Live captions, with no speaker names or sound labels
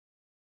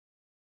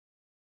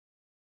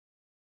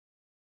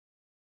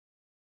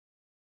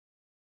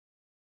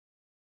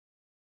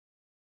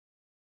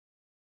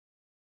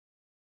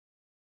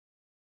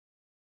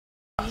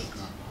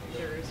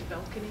There's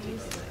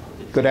balconies.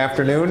 Good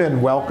afternoon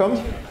and welcome.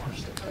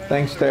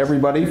 Thanks to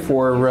everybody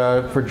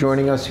for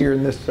joining us here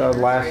in this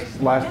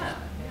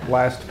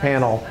last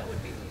panel.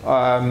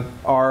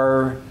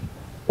 Our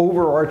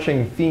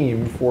overarching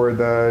theme for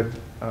the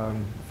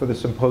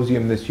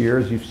symposium this year,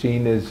 as you've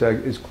seen,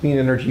 is Clean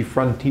Energy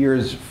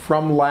Frontiers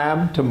from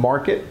Lab to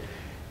Market.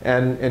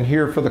 And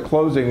here for the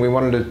closing, we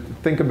wanted to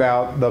think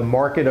about the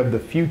market of the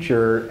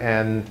future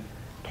and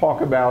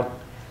talk about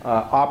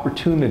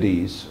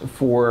opportunities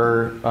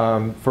for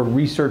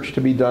research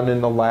to be done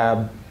in the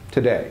lab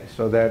today,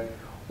 so that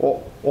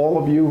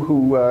all of you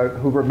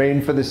who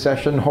remain for this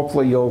session,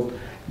 hopefully you'll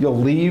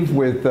leave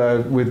with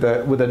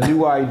a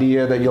new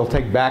idea that you'll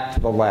take back to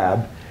the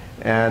lab,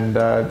 and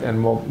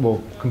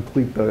we'll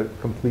complete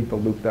the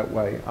loop that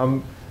way.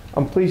 I'm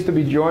pleased to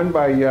be joined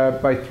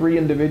by three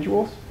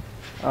individuals.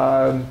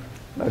 I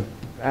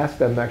asked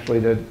them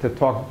actually to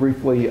talk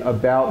briefly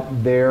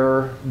about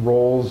their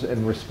roles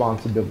and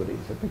responsibilities.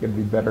 I think it'd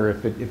be better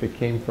if it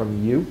came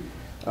from you.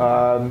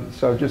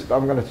 So just,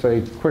 I'm going to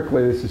say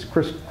quickly, this is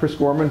Chris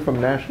Gorman from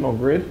National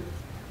Grid,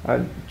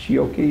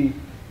 Chioke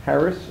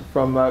Harris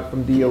from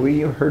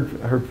DOE,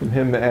 heard from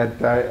him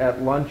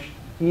at lunch,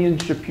 Ian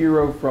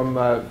Shapiro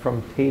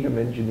from Tatum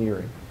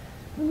Engineering.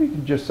 Maybe you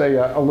could just say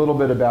a little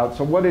bit about,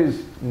 so what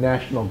is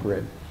National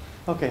Grid?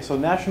 Okay, so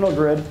National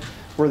Grid,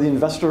 we're the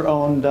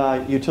investor-owned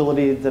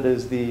utility that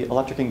is the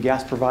electric and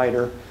gas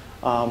provider,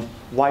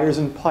 wires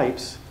and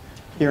pipes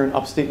here in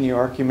upstate New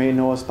York. You may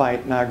know us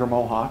by Niagara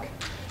Mohawk.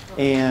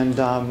 And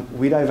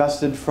we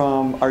divested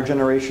from our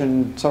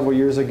generation several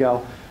years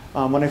ago.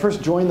 When I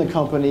first joined the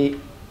company,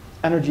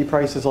 energy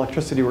prices,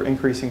 electricity were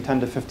increasing 10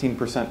 to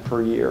 15%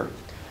 per year.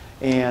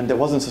 And it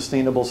wasn't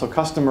sustainable, so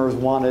customers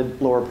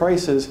wanted lower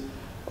prices,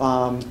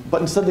 but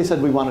instead they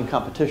said we wanted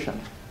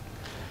competition.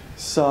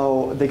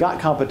 So they got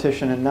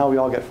competition, and now we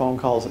all get phone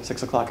calls at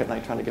 6 o'clock at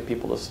night trying to get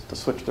people to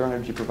switch their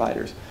energy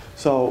providers.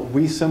 So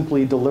we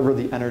simply deliver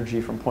the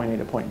energy from point A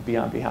to point B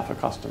on behalf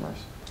of customers.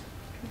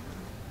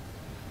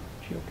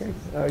 Okay.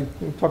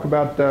 Talk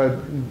about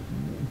the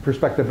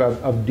perspective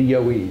of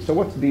DOE. So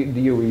what's the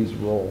DOE's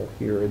role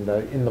here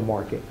in the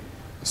market?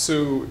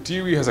 So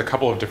DOE has a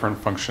couple of different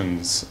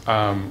functions.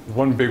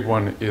 One big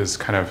one is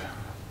kind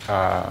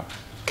of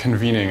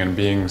convening and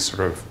being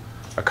sort of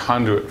a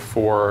conduit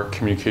for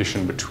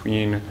communication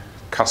between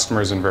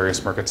customers in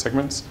various market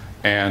segments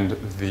and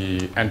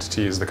the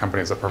entities, the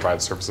companies that provide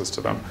services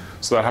to them.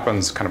 So that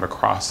happens kind of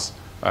across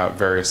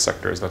various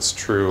sectors. That's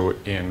true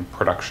in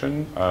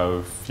production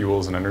of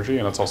fuels and energy,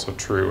 and it's also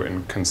true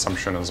in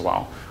consumption as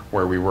well,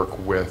 where we work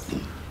with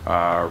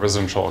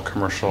residential,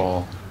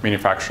 commercial,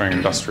 manufacturing,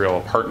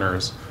 industrial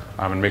partners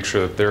and make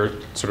sure that their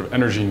sort of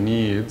energy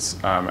needs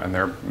and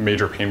their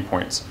major pain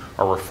points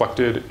are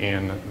reflected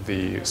in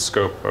the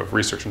scope of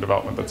research and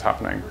development that's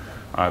happening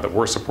that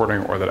we're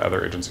supporting or that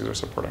other agencies are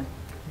supporting.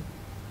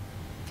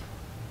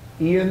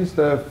 Ian's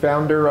the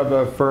founder of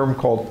a firm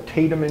called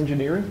Tatum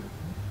Engineering.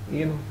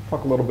 Ian,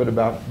 talk a little bit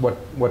about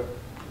what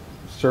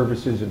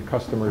services and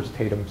customers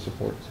Tatum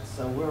supports.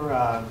 So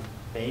we're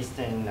based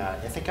in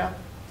Ithaca,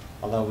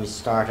 although we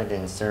started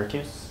in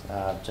Syracuse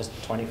just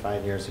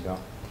 25 years ago.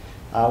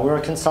 We're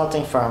a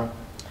consulting firm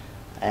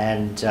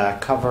and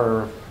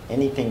cover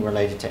anything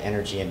related to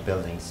energy and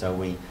buildings. So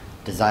we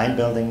design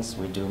buildings,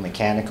 we do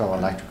mechanical,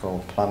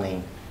 electrical,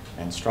 plumbing,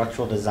 and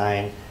structural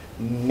design,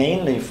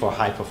 mainly for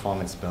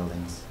high-performance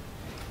buildings.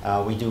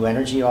 We do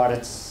energy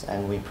audits,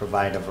 and we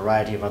provide a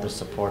variety of other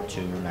support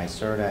to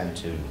NYSERDA and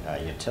to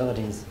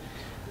utilities.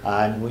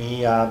 And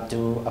we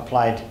do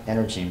applied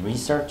energy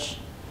research.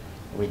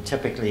 We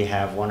typically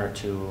have one or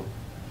two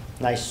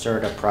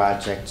NYSERDA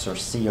projects or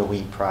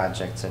COE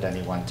projects at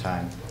any one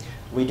time.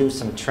 We do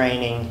some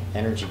training,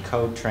 energy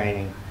code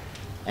training,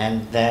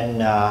 and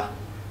then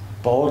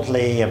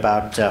boldly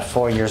about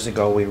 4 years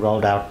ago we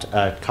rolled out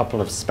a couple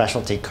of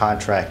specialty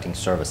contracting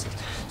services.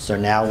 So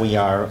now we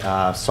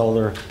are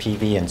solar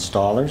PV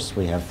installers.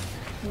 We have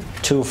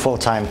 2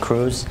 full-time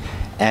crews,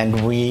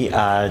 and we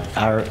are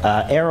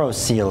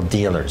AeroSeal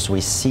dealers.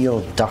 We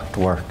seal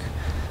ductwork,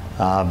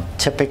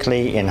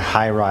 typically in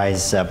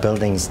high-rise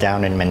buildings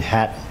down in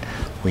Manhattan.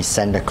 We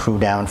send a crew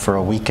down for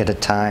a week at a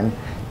time,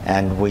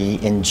 and we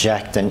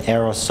inject an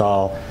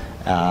aerosol.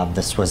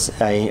 This was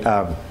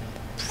a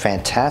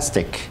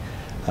fantastic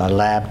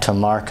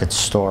lab-to-market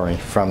story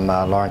from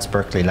Lawrence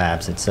Berkeley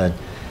Labs. It's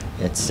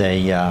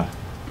a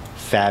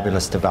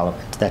fabulous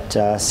development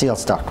that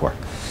seals ductwork.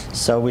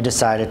 So we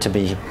decided to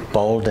be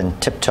bold and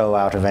tiptoe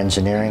out of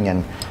engineering,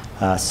 and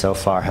so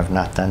far have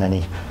not done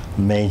any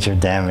major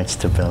damage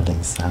to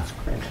buildings.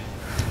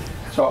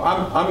 So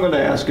I'm going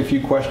to ask a few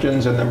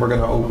questions, and then we're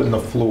going to open the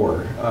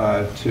floor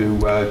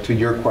to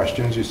your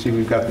questions. You see,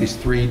 we've got these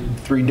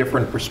three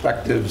different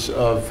perspectives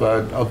of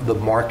the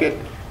market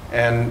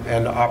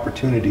and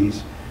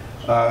opportunities.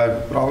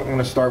 But I'm going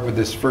to start with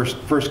this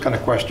first kind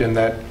of question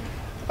that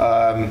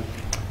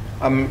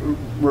I'm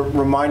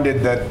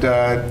reminded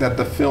that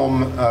the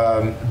film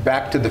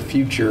Back to the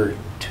Future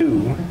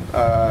 2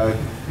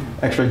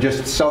 actually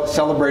just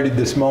celebrated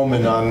this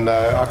moment on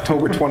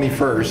October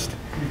 21st.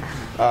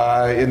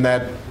 in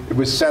that it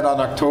was set on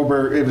it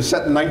was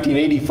set in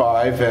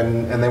 1985,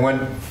 and they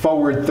went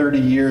forward 30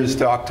 years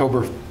to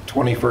October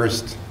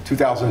 21st,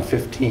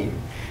 2015.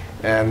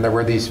 And there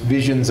were these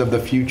visions of the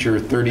future,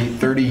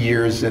 30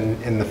 years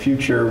in the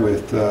future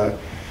with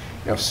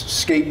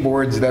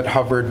skateboards that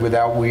hovered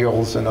without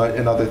wheels and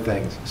other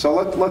things. So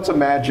let's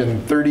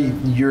imagine 30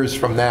 years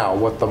from now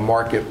what the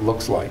market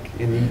looks like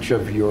in each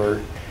of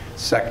your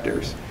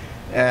sectors.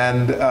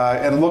 And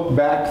look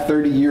back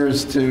 30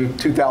 years to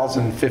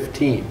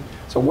 2015.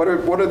 So what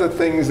are the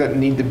things that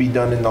need to be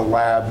done in the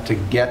lab to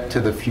get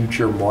to the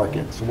future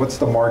markets? What's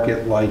the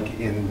market like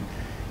in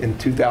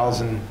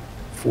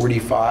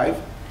 2045?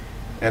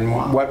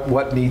 And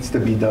what needs to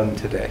be done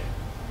today?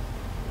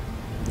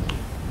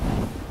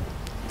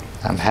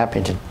 I'm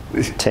happy to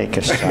take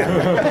a shot.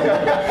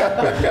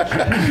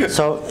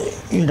 So,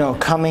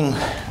 coming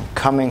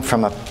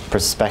from a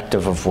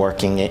perspective of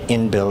working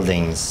in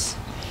buildings,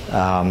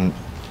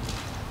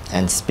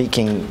 and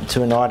speaking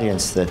to an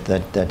audience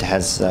that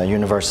has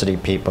university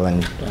people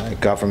and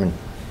government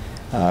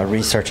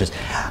researchers,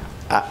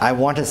 I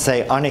want to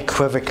say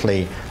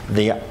unequivocally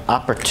the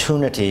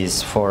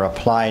opportunities for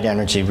applied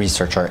energy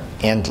research are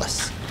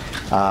endless.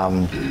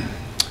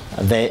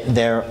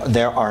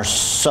 There are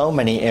so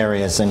many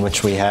areas in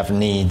which we have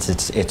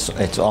needs,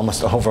 it's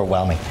almost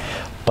overwhelming.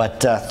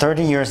 But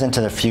 30 years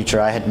into the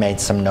future, I had made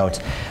some notes.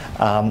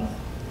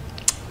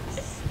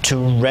 To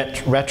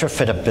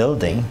retrofit a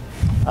building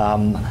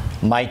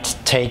might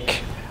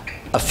take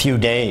a few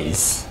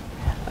days,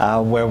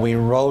 where we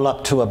roll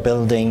up to a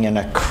building and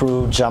a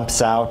crew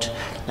jumps out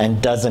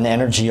and does an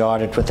energy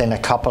audit within a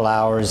couple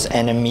hours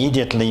and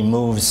immediately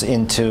moves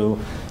into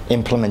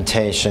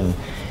implementation.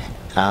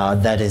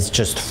 That is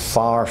just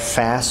far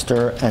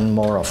faster and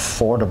more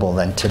affordable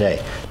than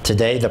today.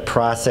 Today the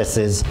process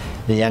is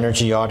the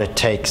energy audit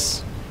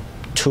takes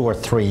 2 or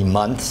 3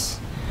 months.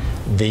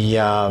 The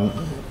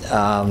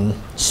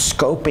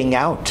scoping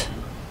out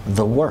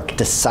the work,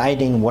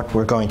 deciding what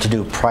we're going to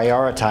do,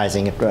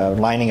 prioritizing it,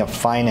 lining up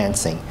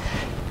financing,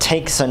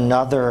 takes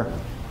another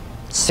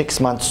 6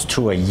 months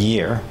to a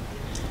year.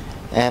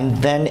 And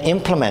then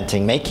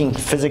implementing, making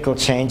physical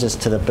changes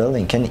to the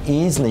building can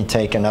easily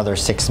take another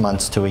 6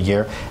 months to a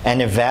year, and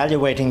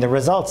evaluating the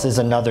results is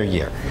another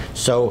year.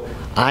 So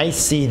I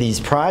see these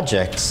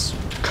projects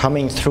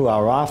coming through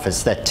our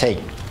office that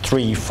take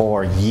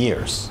 3-4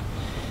 years.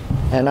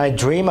 And I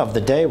dream of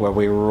the day where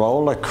we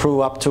roll a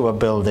crew up to a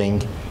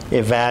building,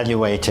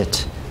 evaluate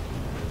it,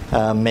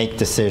 make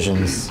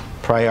decisions,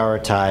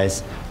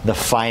 prioritize, the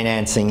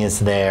financing is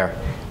there,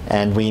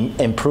 and we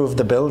improve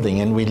the building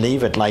and we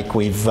leave it like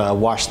we've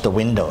washed the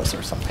windows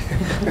or something.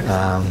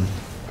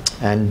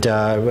 And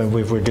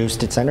we've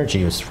reduced its energy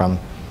use from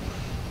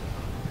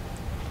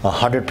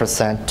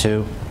 100%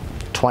 to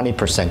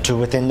 20%, to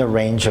within the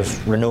range of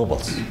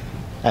renewables.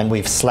 And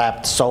we've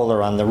slapped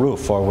solar on the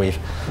roof, or we've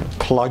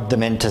plugged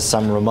them into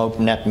some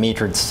remote net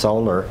metered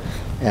solar,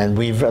 and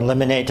we've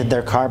eliminated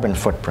their carbon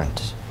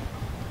footprint.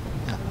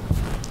 Yeah.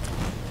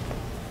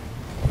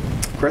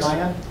 Chris?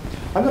 I'm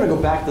going to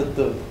go back to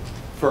the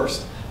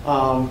first.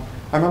 I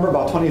remember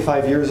about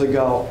 25 years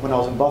ago when I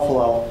was in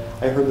Buffalo,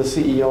 I heard the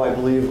CEO, I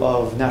believe,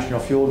 of National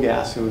Fuel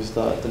Gas, who's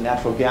the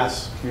natural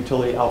gas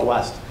utility out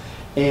west,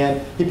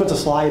 and he puts a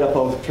slide up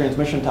of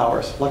transmission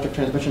towers, electric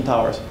transmission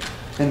towers,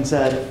 and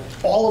said,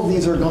 all of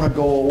these are going to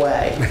go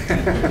away.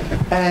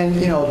 And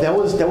that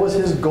was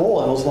his goal,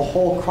 and it was the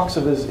whole crux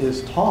of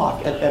his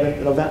talk at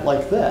an event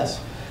like this.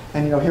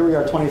 And here we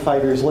are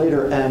 25 years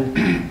later, and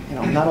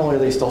not only are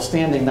they still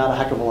standing, not a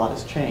heck of a lot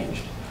has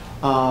changed.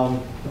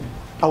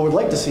 I would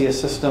like to see a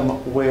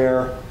system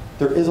where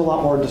there is a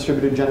lot more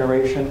distributed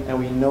generation, and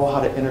we know how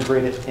to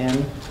integrate it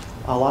in.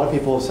 A lot of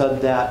people have said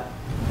that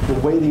the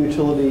way the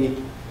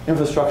utility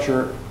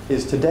infrastructure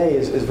is today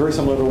is very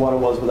similar to what it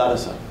was with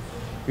Edison.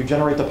 You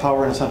generate the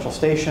power in a central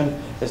station.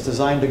 It's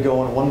designed to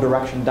go in one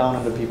direction down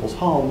into people's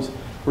homes.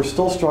 We're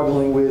still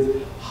struggling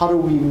with how do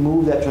we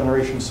move that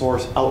generation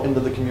source out into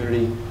the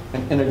community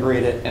and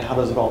integrate it, and how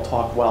does it all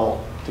talk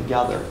well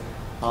together.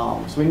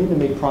 So we need to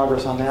make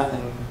progress on that,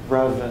 and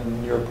Rev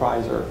and your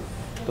prize are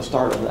the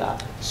start of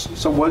that.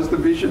 So was the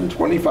vision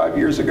 25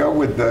 years ago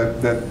with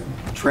that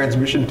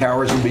transmission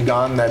towers would be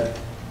gone, that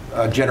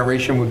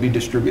generation would be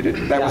distributed?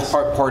 That Yes.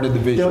 was part of the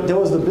vision. There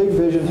was the big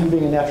vision, him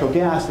being in natural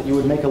gas, that you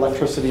would make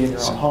electricity in your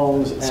own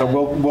homes. And So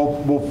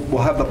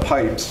we'll have the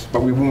pipes,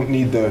 but we won't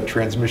need the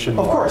transmission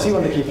of wires. course, he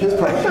wanted to keep his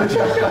price.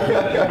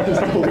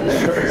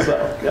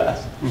 So,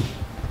 yes.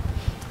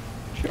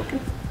 Okay.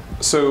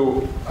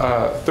 So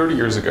 30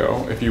 years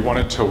ago, if you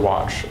wanted to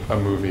watch a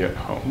movie at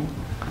home,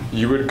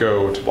 you would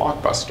go to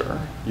Blockbuster,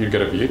 you'd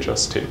get a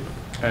VHS tape,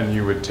 and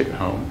you would take it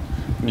home,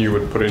 and you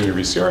would put it in your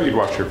VCR, you'd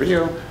watch your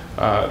video,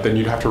 then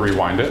you'd have to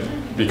rewind it,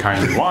 be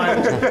kind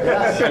rewind,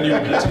 and you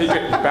would take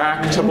it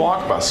back to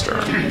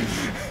Blockbuster.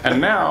 And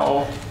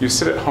now you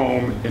sit at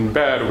home in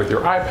bed with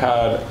your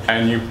iPad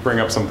and you bring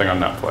up something on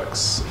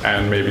Netflix,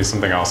 and maybe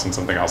something else and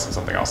something else and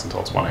something else until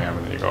it's 1 a.m.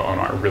 and then you go, oh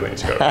no, I really need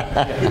to go.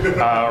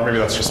 Or maybe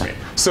that's just me.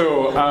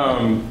 So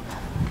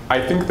I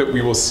think that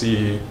we will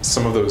see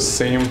some of those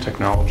same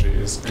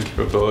technologies and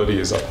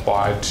capabilities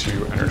applied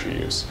to energy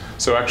use.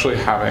 So actually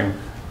having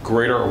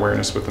greater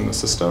awareness within the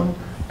system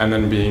and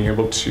then being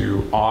able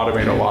to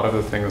automate a lot of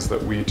the things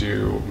that we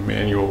do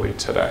manually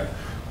today.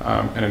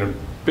 And in a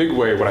big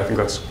way, what I think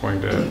that's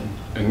going to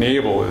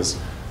enable is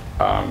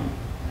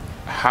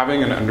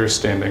having an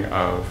understanding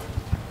of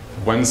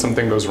when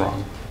something goes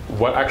wrong,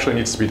 what actually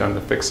needs to be done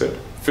to fix it,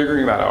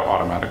 figuring that out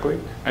automatically,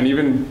 and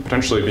even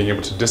potentially being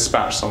able to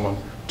dispatch someone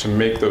to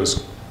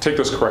take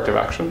those corrective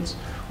actions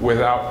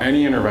without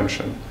any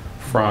intervention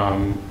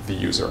from the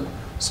user.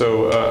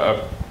 So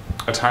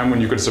a time when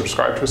you could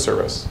subscribe to a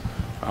service,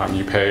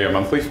 you pay a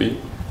monthly fee,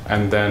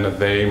 and then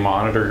they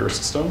monitor your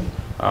system,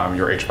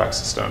 your HVAC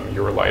system,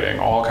 your lighting,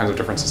 all kinds of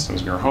different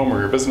systems in your home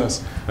or your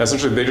business, and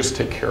essentially they just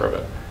take care of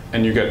it.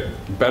 And you get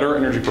better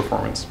energy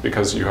performance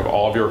because you have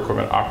all of your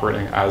equipment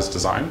operating as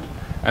designed.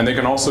 And they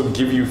can also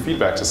give you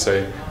feedback to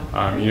say,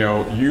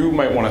 you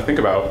might want to think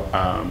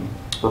about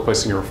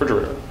replacing your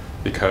refrigerator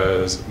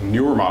because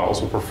newer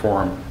models will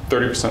perform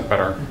 30%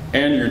 better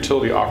and your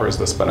utility offers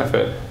this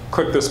benefit.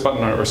 Click this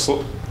button or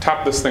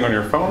tap this thing on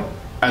your phone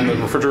and the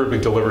refrigerator will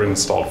be delivered and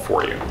installed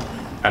for you.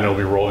 And it'll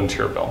be rolled into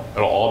your bill.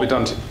 It'll all be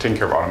done, taken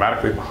care of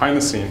automatically behind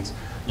the scenes.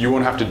 You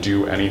won't have to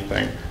do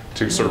anything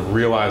to sort of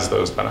realize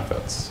those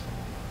benefits.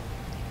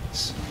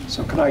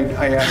 So can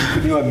I ask,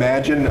 can you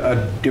imagine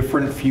a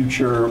different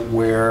future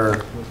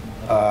where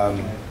a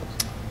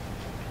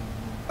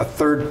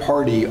third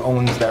party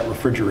owns that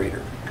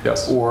refrigerator?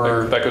 Yes,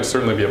 or that could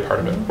certainly be a part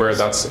of it, where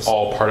that's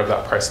all part of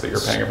that price that you're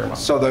paying every month.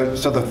 So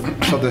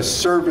the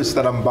service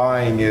that I'm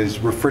buying is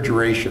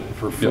refrigeration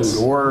for food, yes.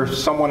 Or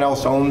someone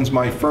else owns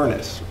my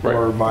furnace right.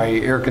 or my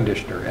air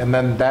conditioner, and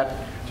then that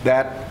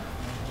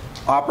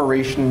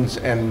operations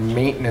and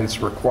maintenance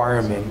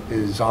requirement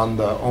is on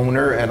the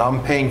owner, and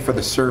I'm paying for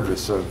the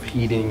service of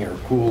heating or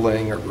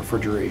cooling or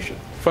refrigeration.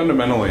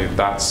 Fundamentally,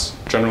 that's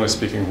generally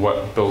speaking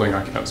what building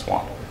occupants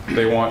want.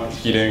 They want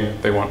heating,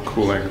 they want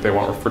cooling, they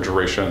want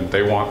refrigeration,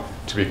 they want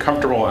to be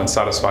comfortable and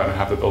satisfied and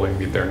have the building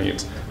meet their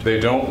needs. They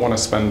don't want to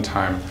spend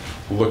time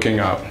looking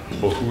up,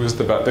 well, who is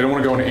the best, they don't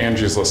want to go into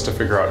Angie's List to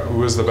figure out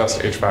who is the best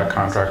HVAC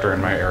contractor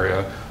in my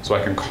area so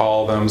I can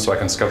call them, so I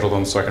can schedule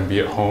them, so I can be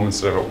at home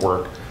instead of at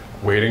work,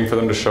 waiting for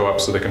them to show up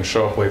so they can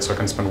show up late so I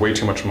can spend way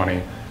too much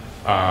money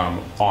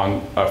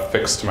on a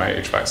fix to my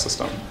HVAC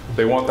system.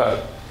 They want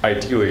that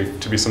ideally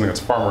to be something that's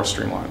far more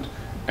streamlined.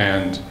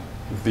 And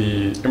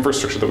the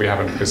infrastructure that we have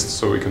in place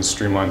so we can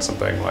streamline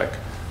something like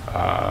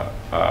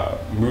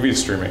movie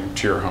streaming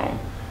to your home,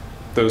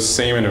 those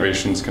same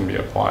innovations can be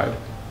applied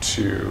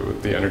to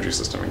the energy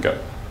system and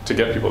to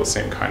get people the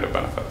same kind of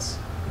benefits.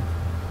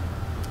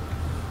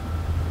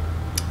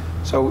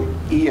 So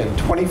Ian,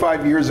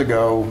 25 years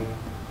ago,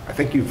 I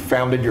think you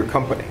founded your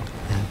company.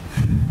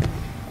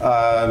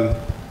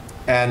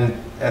 And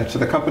so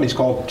the company's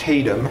called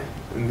TATEM,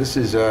 and this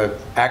is an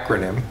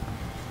acronym.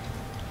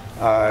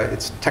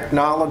 It's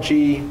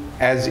technology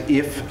as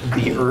if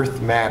the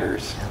earth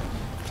matters.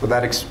 So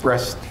that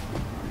expressed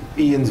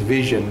Ian's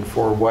vision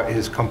for what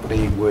his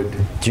company would.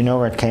 Do you know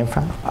where it came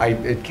from?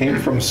 It came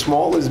from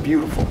Small is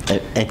Beautiful.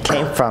 It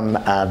came from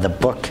the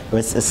book. It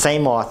was the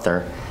same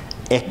author.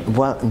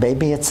 Well,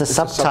 maybe it's a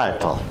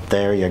subtitle.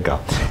 There you go.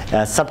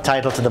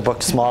 Subtitle to the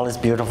book Small is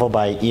Beautiful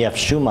by E.F.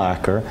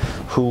 Schumacher,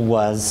 who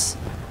was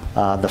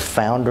the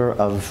founder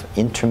of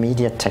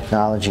Intermediate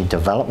Technology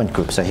Development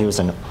Group. So he was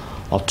an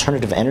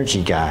alternative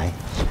energy guy.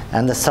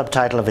 And the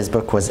subtitle of his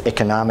book was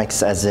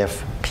Economics as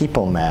if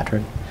People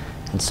Mattered.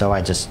 And so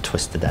I just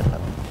twisted that a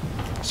little.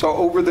 So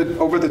over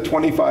the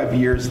 25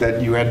 years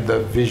that you had the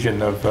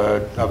vision of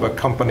a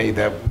company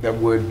that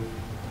would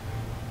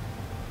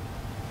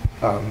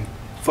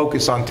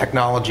focus on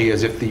technology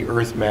as if the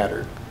earth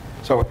mattered.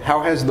 So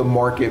how has the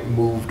market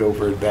moved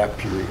over that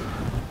period?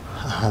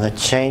 The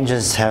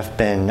changes have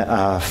been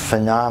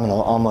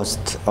phenomenal,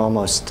 almost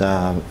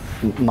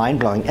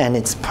mind-blowing, and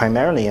it's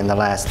primarily in the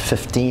last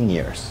 15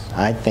 years.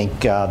 I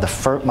think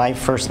my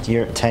first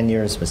 10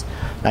 years was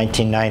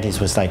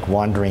 1990s, was like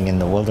wandering in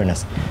the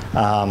wilderness.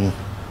 In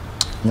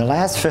the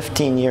last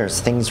 15 years,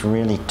 things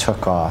really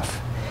took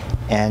off,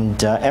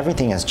 and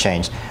everything has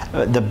changed.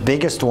 The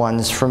biggest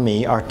ones for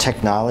me are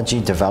technology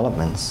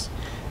developments,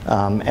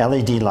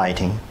 LED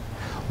lighting,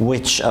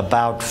 which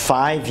about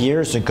 5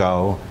 years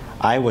ago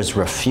I was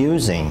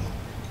refusing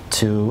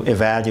to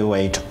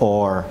evaluate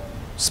or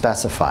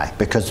specify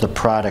because the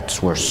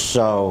products were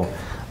so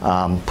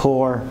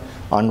poor,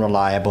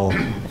 unreliable,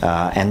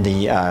 and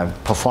the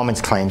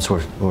performance claims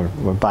were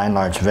by and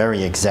large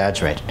very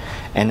exaggerated.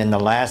 And in the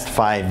last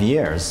 5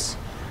 years,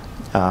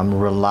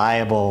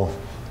 reliable,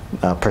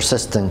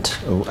 persistent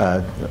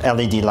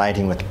LED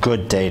lighting with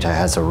good data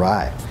has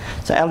arrived.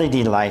 So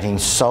LED lighting,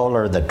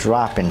 solar, the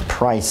drop in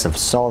price of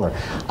solar.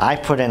 I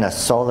put in a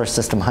solar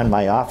system on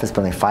my office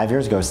building 5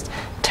 years ago. It's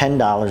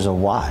 $10 a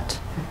watt.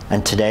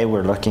 And today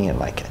we're looking at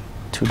like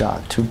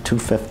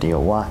 $2.50 a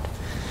watt.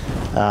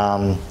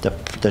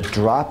 The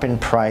drop in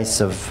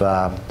price of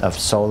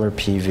solar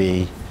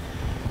PV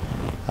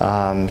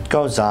It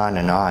goes on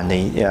and on.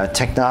 The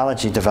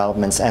technology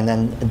developments and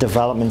then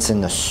developments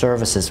in the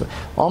services,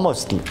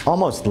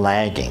 almost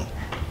lagging,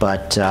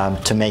 but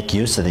to make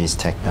use of these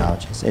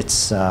technologies.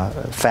 It's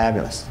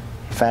fabulous,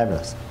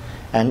 fabulous.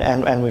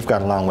 And we've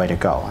got a long way to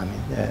go. I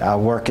mean, our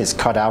work is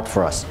cut out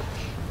for us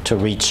to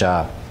reach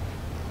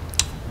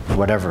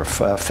whatever,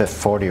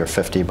 40 or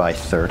 50 by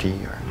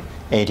 30 or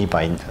 80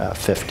 by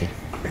 50.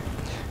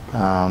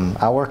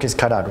 Our work is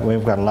cut out.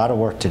 We've got a lot of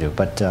work to do,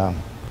 but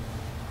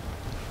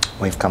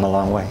we've come a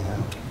long way.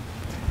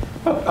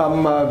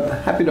 I'm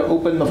happy to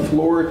open the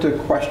floor to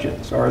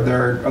questions. Are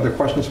there other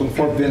questions from the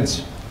floor?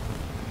 Vince?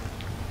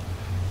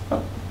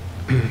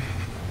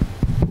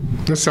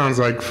 This sounds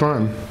like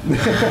fun.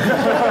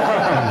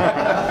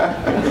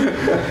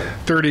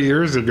 30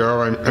 years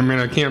ago, I mean,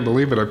 I can't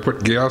believe it, I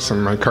put gas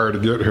in my car to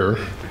get here.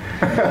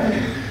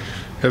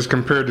 As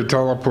compared to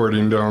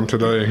teleporting down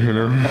today, you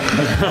know.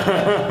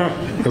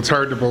 It's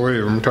hard to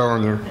believe, I'm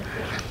telling you.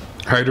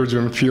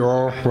 Hydrogen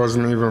fuel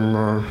wasn't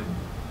even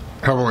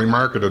heavily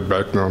marketed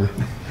back then.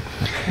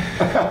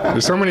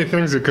 There's so many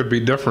things that could be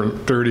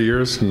different 30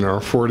 years from now,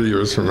 40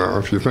 years from now,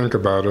 if you think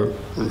about it.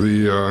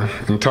 The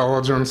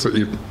intelligence that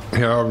you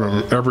have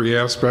in every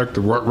aspect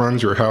of what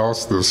runs your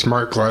house, the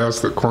smart glass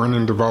that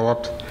Corning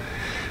developed.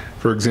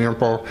 For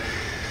example,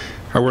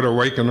 I would have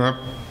waken up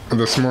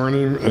this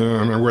morning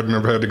and I wouldn't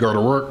have had to go to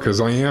work because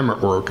I am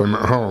at work, I'm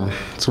at home.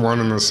 It's one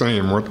and the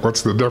same.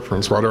 What's the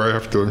difference? Why do I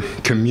have to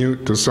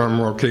commute to some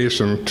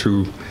location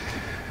to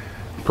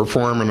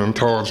perform an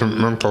intelligent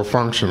mental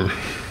function?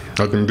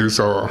 I can do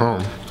so at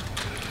home.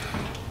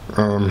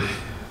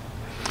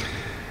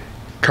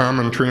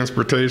 Common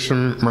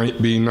transportation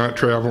might be not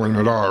traveling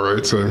at all,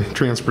 right? So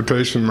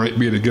transportation might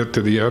be to get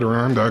to the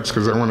Adirondacks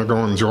because I want to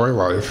go enjoy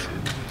life.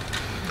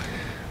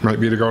 Might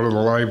be to go to the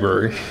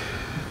library.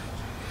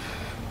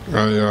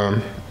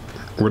 I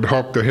would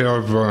hope to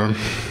have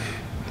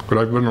what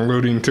I've been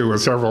alluding to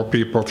with several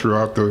people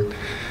throughout the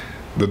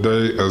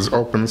day as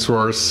open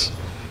source,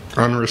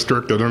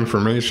 unrestricted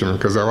information,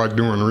 because I like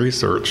doing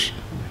research.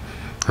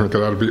 I think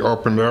it ought to be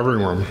open to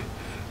everyone.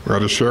 We ought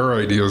to share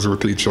ideas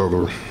with each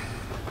other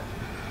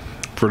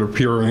for the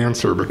pure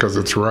answer, because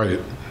it's right.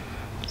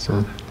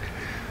 So,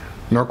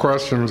 no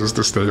questions, just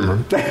a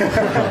statement. A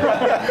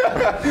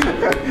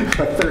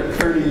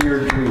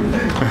 30-year dream.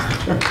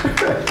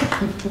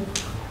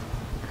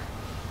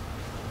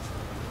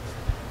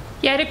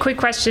 Yeah, I had a quick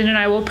question, and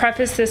I will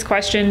preface this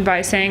question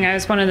by saying I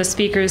was one of the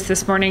speakers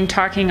this morning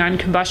talking on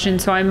combustion,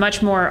 so I'm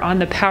much more on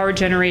the power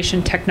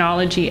generation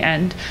technology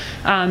end.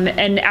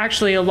 And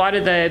actually, a lot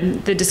of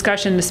the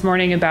discussion this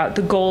morning about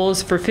the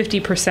goals for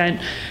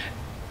 50%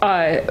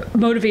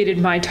 motivated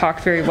my talk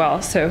very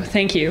well, so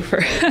thank you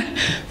for,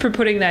 for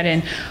putting that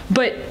in.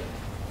 But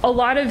a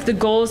lot of the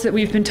goals that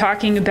we've been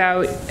talking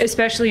about,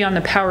 especially on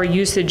the power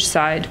usage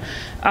side,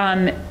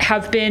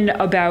 have been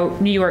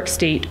about New York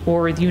State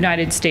or the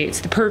United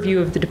States, the purview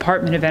of the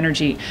Department of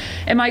Energy.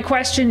 And my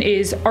question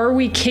is, are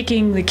we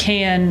kicking the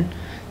can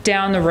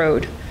down the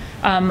road?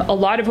 A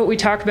lot of what we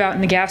talk about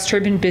in the gas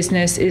turbine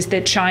business is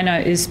that China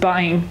is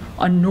buying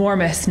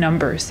enormous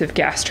numbers of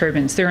gas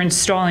turbines. They're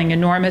installing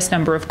enormous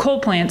number of coal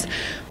plants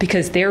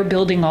because they're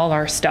building all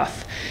our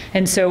stuff.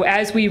 And so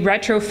as we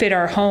retrofit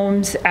our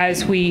homes,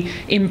 as we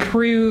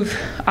improve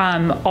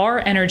our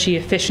energy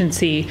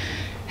efficiency,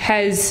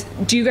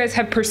 do you guys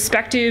have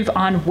perspective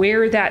on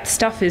where that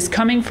stuff is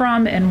coming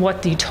from and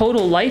what the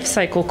total life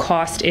cycle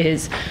cost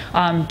is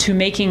to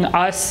making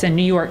us and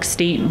New York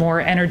State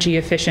more energy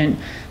efficient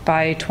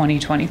by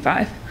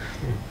 2025?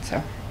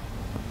 So,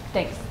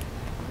 thanks.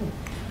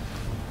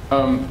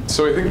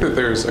 So I think that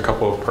there's a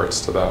couple of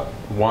parts to that.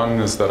 One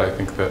is that I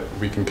think that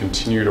we can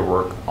continue to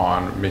work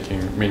on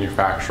making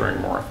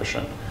manufacturing more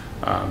efficient.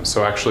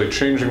 So actually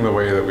changing the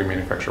way that we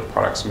manufacture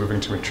products,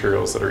 moving to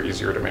materials that are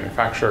easier to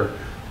manufacture,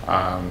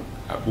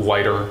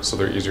 lighter, so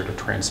they're easier to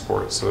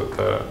transport, so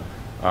that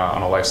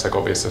on a life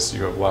cycle basis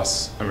you have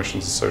less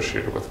emissions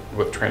associated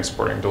with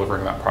transporting,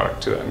 delivering that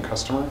product to the end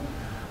customer.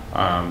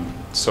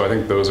 So I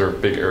think those are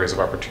big areas of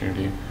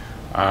opportunity.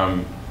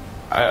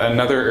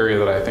 Another area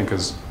that I think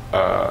is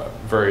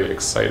very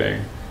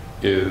exciting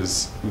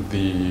is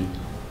the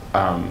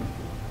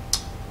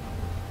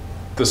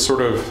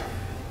sort of,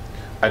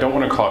 I don't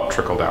want to call it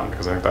trickle down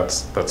because I think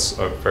that's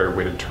a very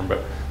weighted term, but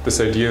this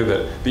idea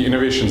that the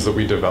innovations that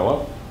we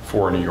develop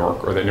for New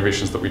York or the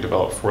innovations that we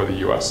develop for the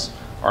US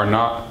are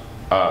not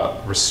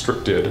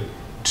restricted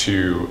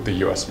to the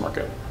US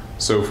market.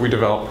 So if we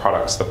develop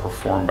products that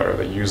perform better,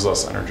 that use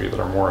less energy, that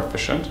are more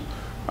efficient,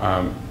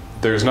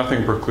 there's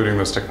nothing precluding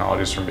those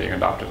technologies from being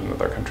adopted in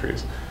other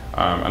countries.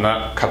 And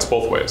that cuts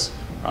both ways.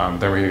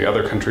 There may be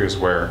other countries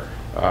where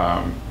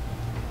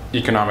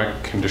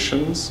economic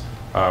conditions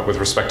with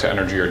respect to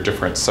energy are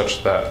different,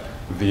 such that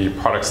the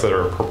products that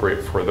are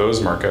appropriate for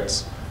those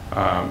markets,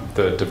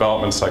 the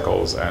development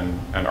cycles and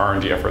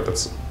R&D effort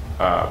that's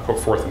put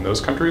forth in those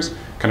countries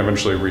can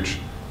eventually reach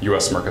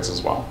US markets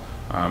as well.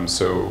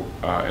 So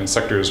in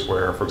sectors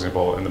where, for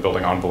example, in the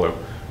building envelope,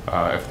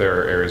 if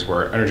there are areas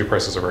where energy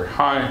prices are very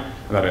high,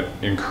 and that it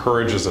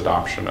encourages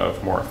adoption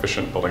of more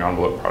efficient building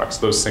envelope products.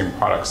 Those same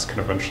products can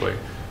eventually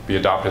be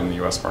adopted in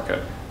the US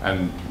market,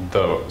 and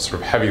the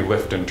sort of heavy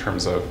lift in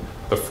terms of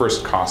the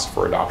first cost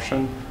for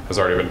adoption has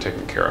already been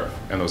taken care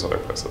of in those other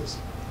places.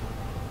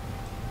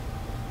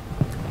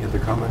 Any other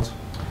comments?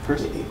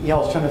 First? Yeah, I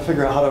was trying to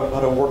figure out how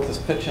to work this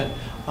pitch in.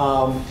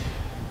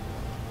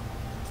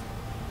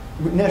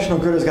 National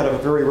Grid has got a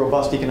very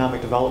robust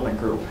economic development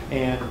group,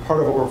 and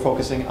part of what we're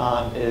focusing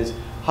on is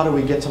how do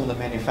we get some of the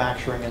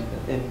manufacturing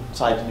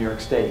inside New York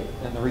State,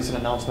 and the recent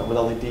announcement with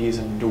LEDs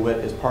and DeWitt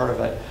is part of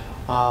it.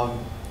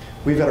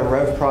 We've got a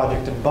REV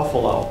project in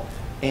Buffalo,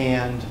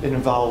 and it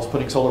involves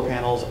putting solar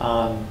panels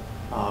on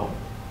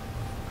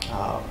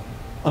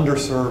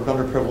underserved,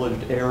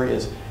 underprivileged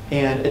areas.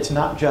 And it's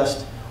not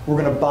just, we're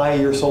going to buy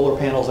your solar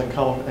panels and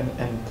come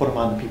and put them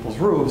on people's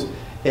roofs.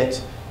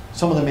 It's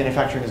some of the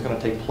manufacturing is going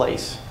to take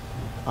place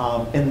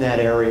in that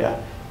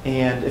area.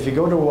 And if you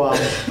go to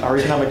our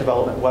economic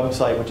development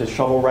website, which is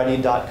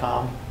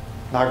shovelready.com,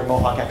 Niagara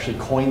Mohawk actually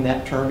coined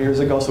that term years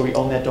ago, so we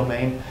own that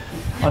domain.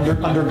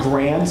 Under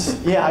grants,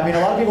 yeah, I mean, a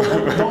lot of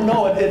people don't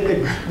know it.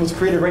 It was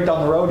created right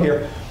down the road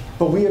here.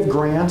 But we have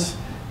grants,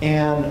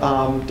 and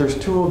there's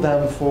 2 of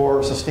them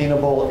for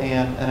sustainable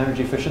and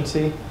energy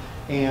efficiency.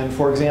 And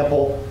for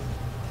example,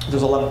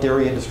 there's a lot of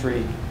dairy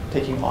industry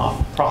taking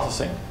off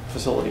processing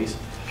facilities.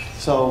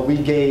 So we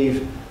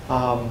gave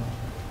a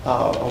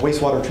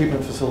wastewater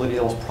treatment facility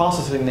that was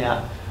processing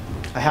that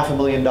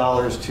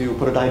 $500,000 to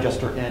put a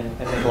digester in and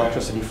make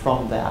electricity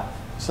from that.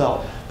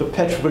 So the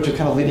pitch, which is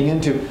kind of leading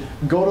into,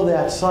 go to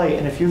that site,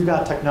 and if you've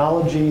got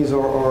technologies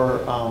or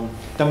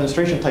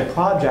demonstration type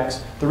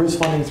projects, there is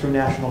funding through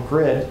National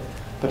Grid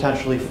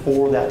potentially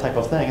for that type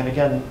of thing. And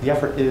again, the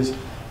effort is,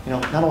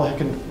 not only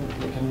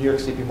can New York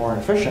State be more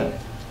efficient,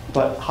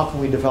 but how can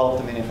we develop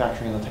the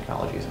manufacturing and the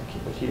technologies and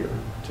keep it here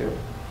too?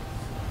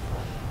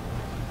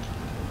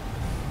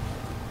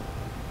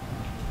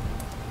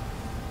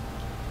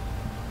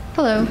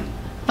 Hello.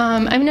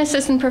 I'm an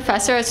assistant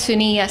professor at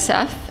SUNY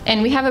ESF,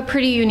 and we have a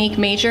pretty unique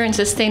major in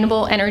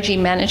sustainable energy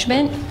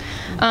management.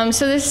 I'm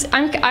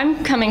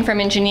coming from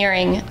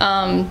engineering.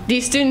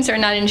 These students are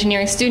not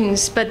engineering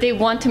students, but they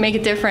want to make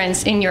a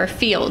difference in your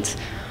field.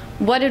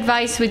 What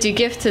advice would you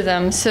give to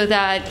them so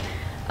that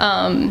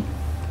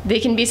they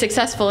can be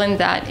successful in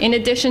that? In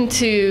addition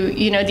to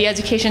the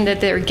education that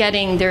they're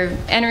getting, they're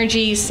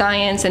energy,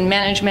 science, and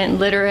management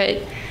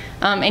literate.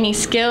 Any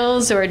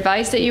skills or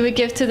advice that you would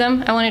give to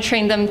them? I want to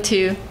train them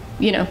to,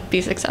 be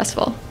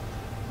successful.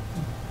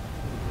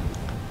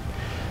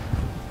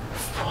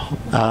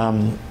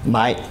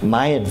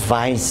 My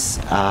advice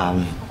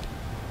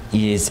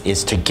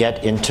is to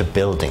get into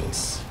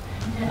buildings.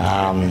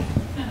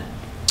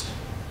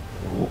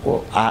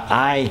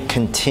 I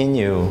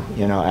continue,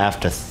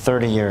 after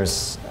 30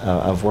 years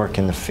of work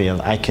in the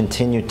field, I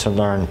continue to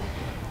learn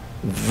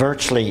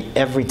virtually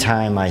every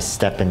time I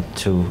step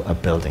into a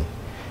building.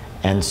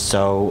 And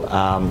so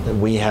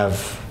we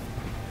have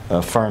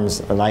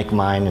firms like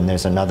mine, and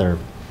there's another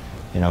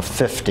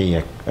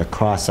 50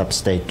 across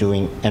upstate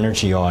doing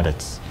energy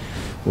audits.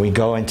 We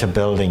go into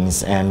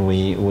buildings and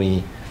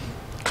we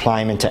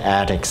climb into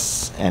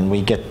attics and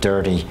we get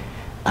dirty,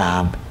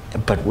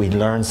 but we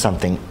learn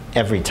something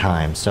every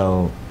time.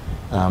 So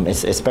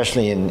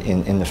especially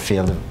in the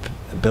field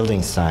of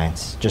building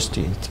science, just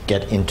to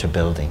get into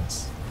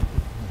buildings.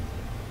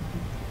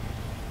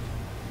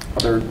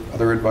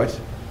 Other advice?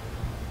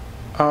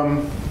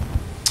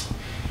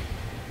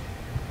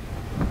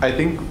 I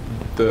think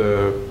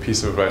the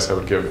piece of advice I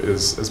would give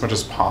is, as much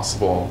as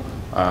possible,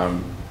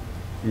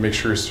 make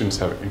sure your students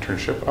have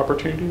internship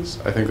opportunities.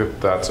 I think that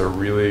that's a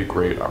really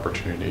great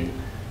opportunity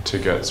to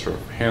get sort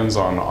of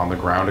hands-on,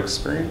 on-the-ground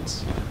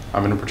experience,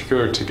 and in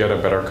particular to get a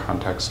better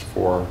context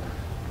for,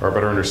 or a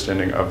better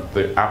understanding of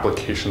the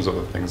applications of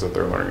the things that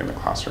they're learning in the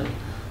classroom.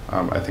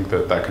 I think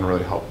that that can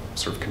really help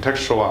sort of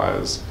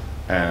contextualize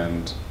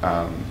and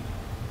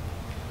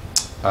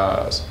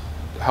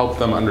help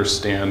them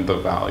understand the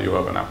value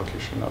of an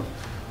application of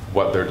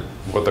what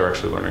they're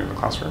actually learning in the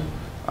classroom.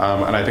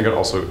 And I think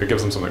it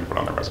gives them something to put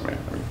on their resume.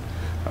 I mean,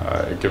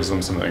 it gives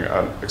them something,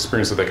 an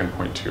experience that they can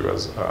point to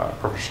as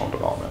professional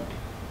development.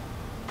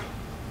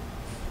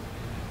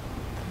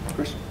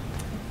 Chris?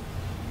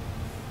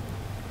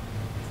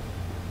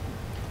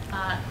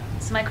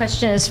 So my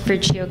question is for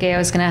Chioge. I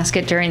was going to ask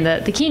it during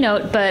the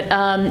keynote, but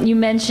you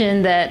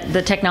mentioned that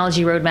the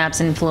technology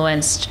roadmaps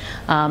influenced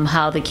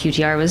how the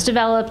QTR was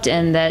developed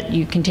and that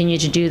you continue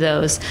to do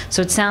those.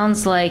 So it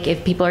sounds like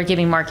if people are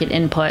giving market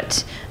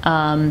input,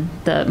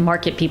 the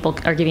market people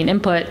are giving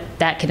input,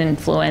 that could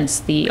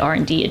influence the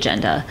R&D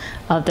agenda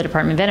of the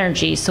Department of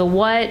Energy. So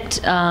what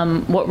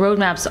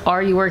roadmaps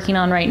are you working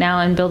on right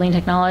now in building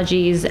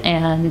technologies,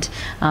 and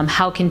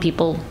how can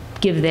people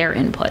give their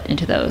input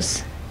into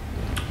those?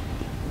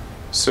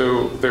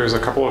 So there's a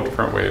couple of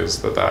different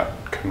ways that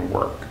can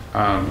work.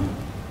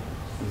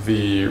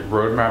 The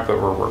roadmap that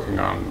we're working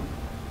on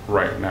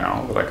right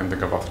now that I can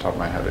think of off the top of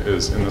my head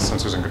is in the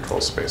sensors and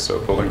control space. So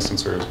building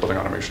sensors, building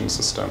automation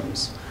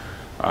systems,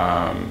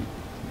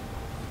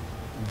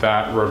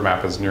 that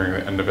roadmap is nearing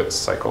the end of its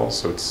cycle,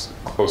 so it's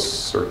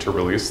closer to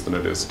release than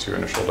it is to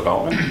initial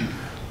development.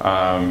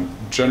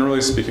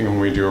 Generally speaking, when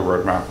we do a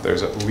roadmap,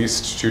 there's at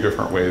least 2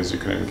 different ways you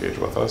can engage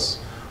with us.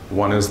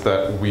 One is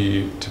that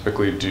we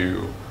typically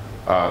do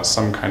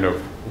some kind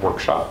of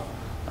workshop.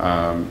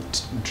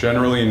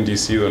 Generally in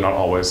DC, though not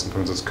always,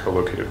 sometimes it's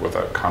co-located with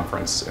a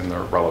conference in the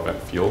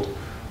relevant field.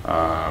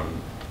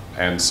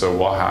 And so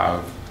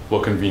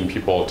we'll convene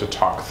people to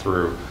talk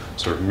through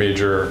sort of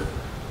major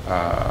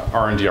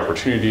R&D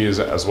opportunities,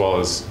 as well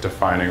as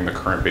defining the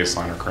current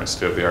baseline or current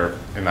state of the art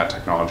in that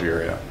technology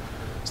area.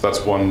 So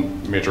that's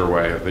one major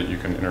way that you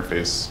can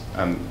interface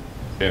and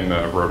in the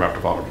roadmap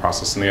development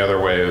process. And the other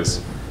way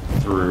is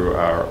through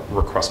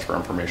request for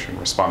information,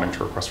 responding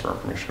to requests for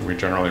information. We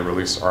generally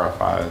release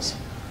RFIs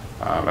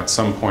at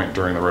some point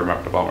during the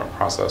roadmap development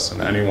process,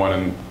 and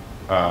anyone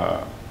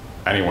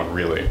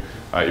really,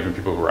 even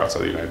people who are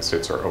outside the United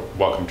States, are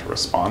welcome to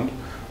respond.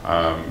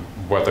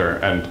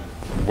 And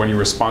when you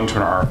respond to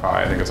an RFI,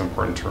 I think it's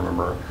important to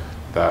remember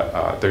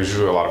that there's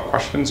usually a lot of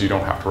questions. You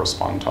don't have to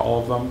respond to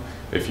all of them.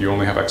 If you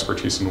only have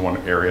expertise in one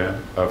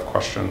area of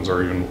questions,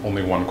 or even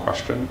only one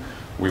question,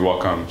 we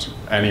welcome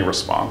any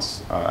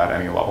response at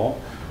any level.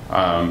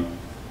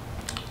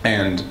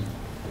 And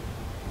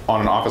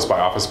on an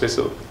office-by-office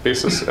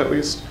basis, at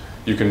least,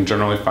 you can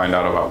generally find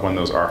out about when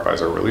those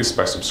RFIs are released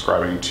by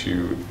subscribing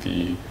to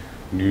the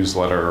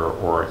newsletter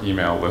or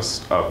email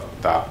list of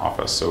that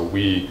office. So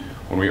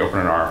when we open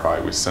an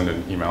RFI, we send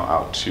an email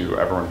out to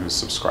everyone who's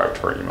subscribed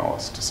to our email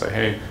list to say,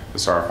 hey,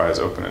 this RFI is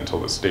open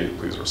until this date,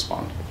 please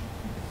respond.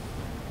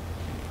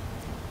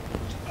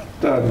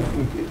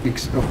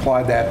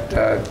 Apply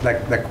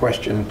that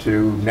question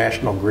to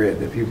National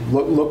Grid. If you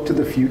look to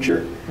the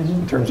future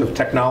in terms of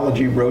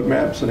technology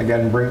roadmaps, and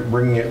again,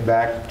 bringing it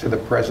back to the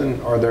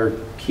present, are there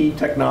key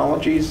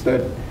technologies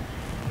that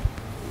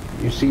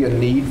you see a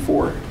need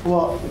for?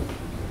 Well,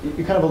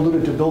 you kind of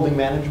alluded to building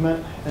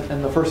management,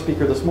 and the first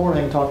speaker this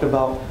morning talked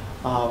about,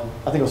 I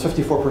think it was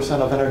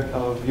 54%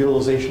 of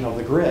utilization of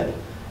the grid.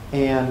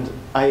 And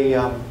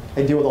I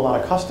deal with a lot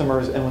of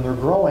customers, and when they're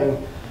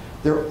growing,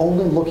 they're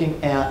only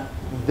looking at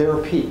their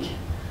peak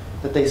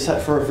that they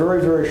set for a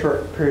very, very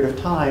short period of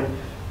time.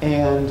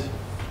 And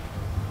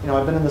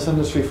I've been in this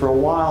industry for a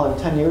while, and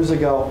 10 years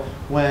ago,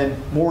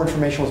 when more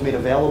information was made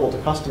available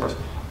to customers,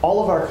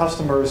 all of our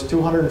customers,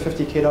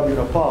 250 kW and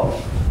above,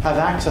 have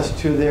access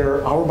to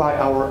their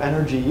hour-by-hour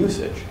energy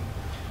usage.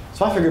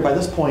 So I figured by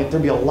this point,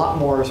 there'd be a lot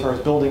more as far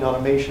as building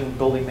automation,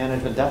 building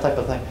management, that type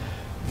of thing.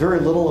 Very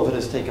little of it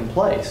has taken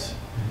place.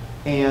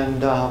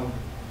 And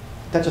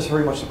that just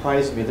very much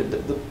surprised me.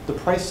 The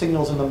price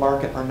signals in the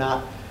market are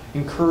not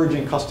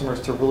encouraging customers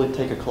to really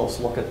take a close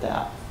look at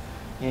that.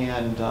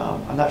 And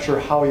I'm not sure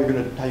how you're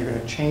going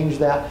to change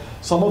that.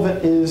 Some of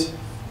it is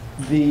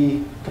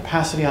the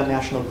capacity on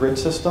National Grid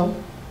system,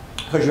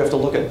 because you have to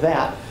look at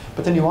that.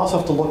 But then you also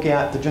have to look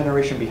at the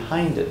generation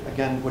behind it,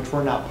 again, which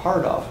we're not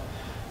part of.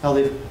 Now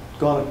they've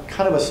gone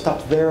kind of a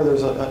step there.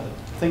 There's a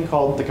thing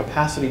called the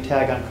capacity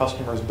tag on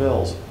customers'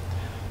 bills.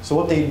 So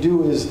what they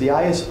do is the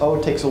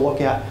ISO takes a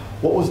look at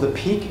what was the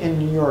peak in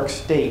New York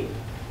State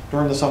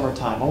during the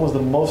summertime, what was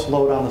the most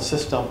load on the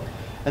system,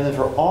 and then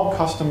for all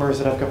customers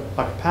that have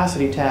a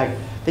capacity tag,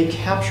 they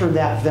capture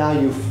that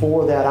value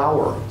for that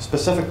hour,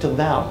 specific to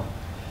them.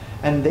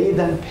 And they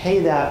then pay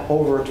that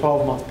over a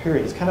 12-month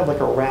period. It's kind of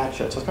like a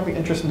ratchet. So it's going to be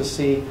interesting to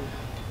see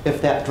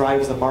if that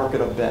drives the market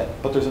a bit.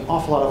 But there's an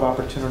awful lot of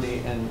opportunity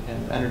in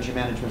energy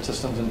management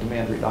systems and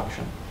demand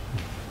reduction.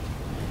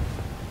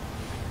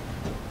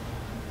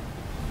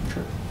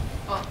 Sure.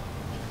 Well,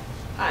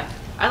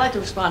 I'd like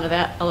to respond to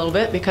that a little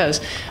bit,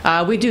 because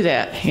we do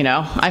that.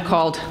 I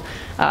called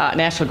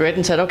National Grid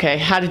and said, okay,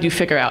 how did you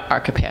figure out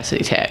our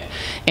capacity tag?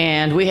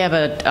 And we have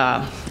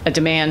a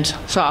demand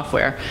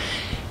software.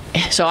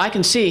 So I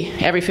can see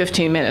every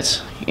 15 minutes,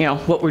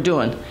 what we're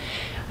doing.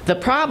 The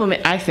problem,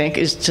 I think,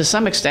 is to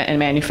some extent in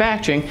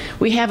manufacturing,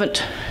 we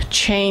haven't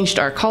changed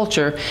our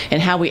culture in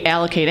how we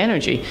allocate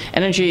energy.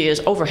 Energy is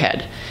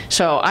overhead.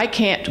 So I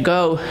can't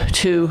go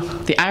to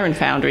the iron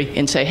foundry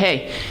and say,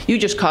 hey, you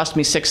just cost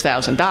me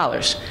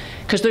 $6,000.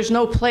 Because there's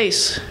no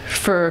place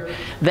for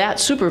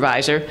that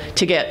supervisor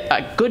to get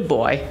a good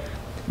boy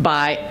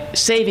by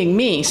saving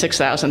me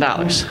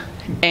 $6,000.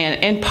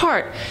 And in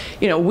part,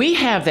 we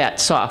have that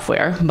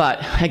software,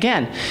 but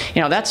again,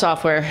 that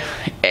software,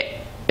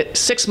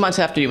 6 months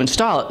after you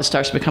install it, it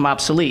starts to become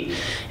obsolete,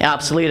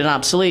 and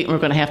we're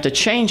going to have to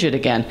change it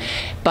again.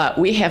 But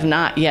we have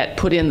not yet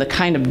put in the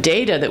kind of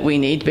data that we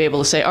need to be able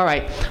to say, all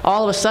right,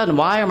 all of a sudden,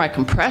 why are my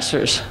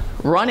compressors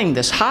running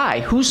this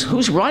high?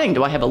 Who's running?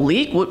 Do I have a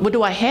leak? What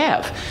do I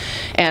have?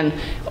 And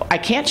I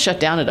can't shut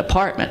down a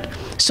department.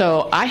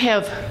 So I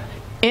have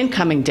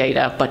incoming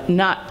data, but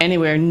not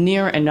anywhere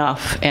near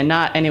enough, and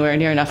not anywhere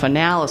near enough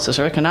analysis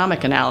or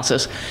economic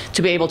analysis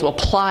to be able to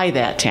apply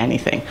that to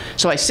anything.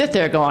 So I sit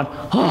there going,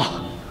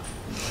 oh.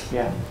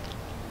 Yeah.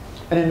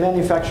 And in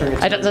manufacturing,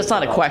 that's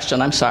not a question,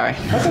 I'm sorry.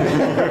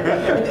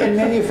 In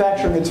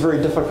manufacturing, it's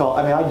very difficult.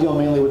 I mean, I deal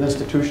mainly with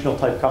institutional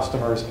type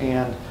customers,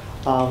 and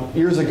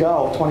Years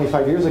ago,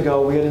 25 years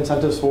ago, we had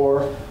incentives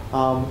for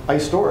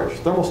ice storage,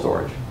 thermal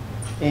storage.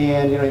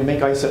 And you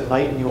make ice at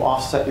night and you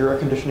offset your air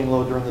conditioning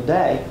load during the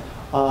day.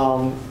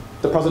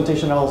 The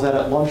presentation I was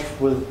at lunch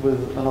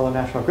with another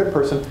National Grid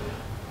person,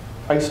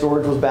 ice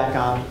storage was back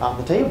on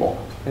the table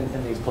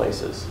in these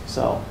places.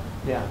 So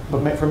yeah,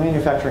 but for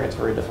manufacturing, it's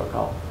very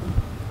difficult.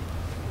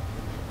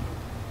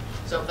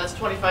 So that's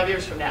 25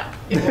 years from now.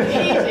 It will be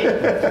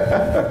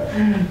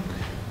easy.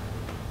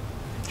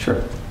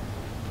 Sure.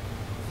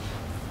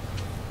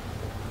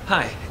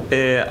 Hi,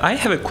 I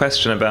have a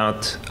question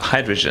about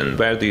hydrogen.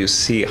 Where do you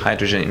see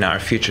hydrogen in our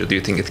future? Do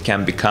you think it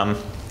can become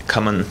a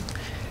common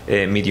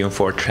medium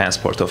for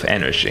transport of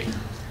energy?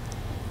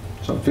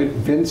 So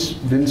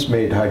Vince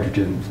made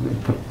hydrogen,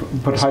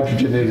 put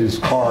hydrogen in his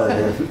car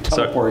and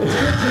teleport.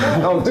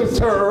 Oh, this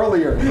was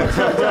earlier.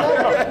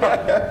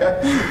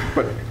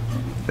 But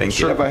thank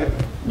you.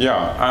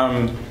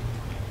 Yeah.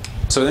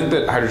 So I think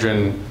that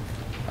hydrogen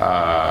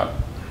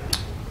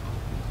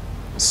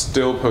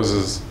still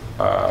poses.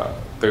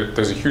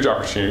 There's a huge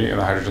opportunity in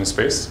the hydrogen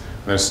space,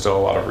 and there's still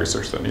a lot of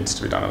research that needs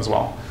to be done as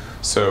well.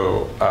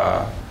 So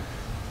I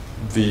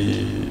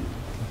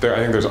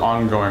think there's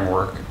ongoing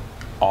work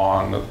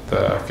on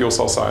the fuel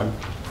cell side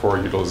for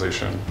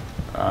utilization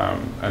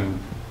and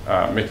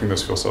making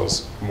those fuel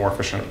cells more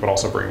efficient, but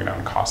also bringing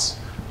down costs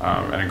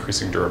and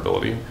increasing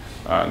durability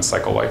and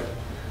cycle life.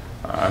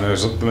 And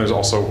there's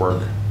also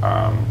work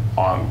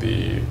on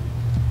the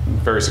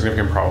very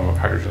significant problem of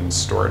hydrogen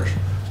storage.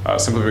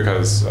 Simply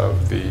because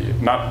of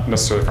not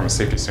necessarily from a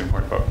safety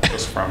standpoint, but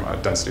just from a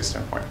density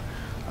standpoint.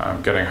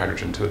 Getting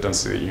hydrogen to the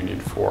density that you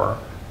need for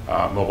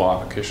mobile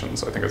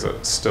applications, I think is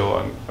still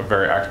a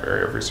very active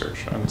area of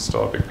research and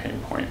still a big pain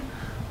point.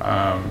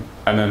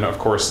 And then of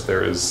course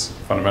there is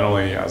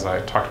fundamentally, as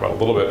I talked about a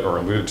little bit or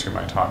alluded to in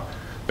my talk,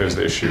 there's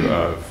the issue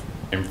of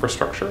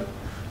infrastructure.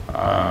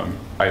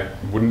 I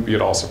wouldn't be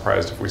at all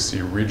surprised if we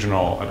see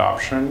regional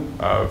adoption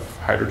of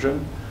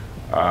hydrogen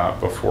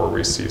before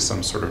we see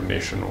some sort of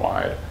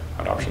nationwide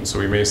adoption. So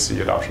we may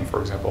see adoption,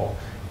 for example,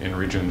 in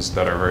regions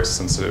that are very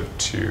sensitive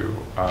to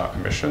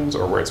emissions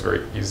or where it's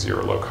very easy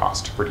or low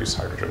cost to produce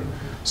hydrogen.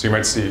 So you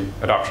might see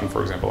adoption,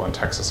 for example, in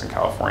Texas and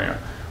California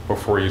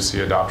before you see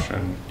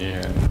adoption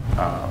in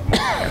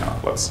Montana,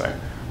 let's say,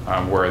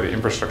 where the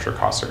infrastructure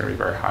costs are going to be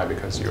very high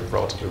because you have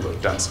relatively low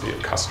density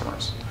of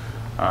customers.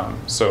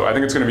 So I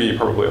think it's going to be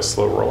probably a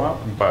slow rollout,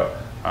 but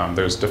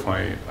there's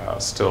definitely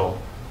still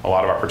a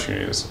lot of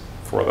opportunities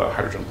for the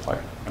hydrogen play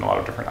in a lot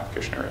of different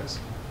application areas.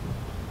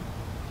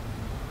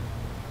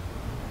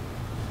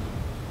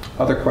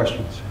 Other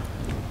questions?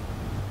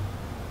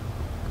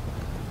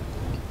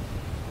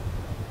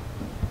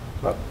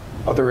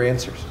 Other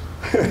answers?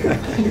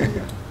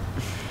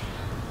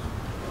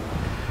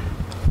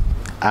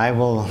 I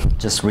will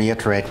just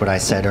reiterate what I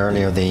said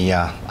earlier. The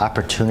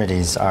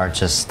opportunities are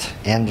just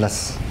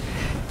endless.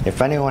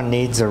 If anyone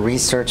needs a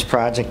research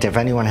project, if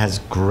anyone has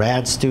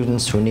grad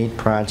students who need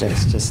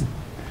projects, just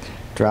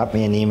drop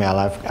me an email.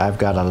 I've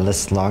got a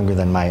list longer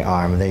than my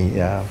arm.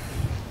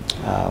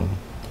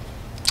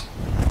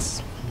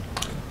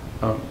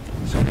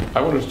 I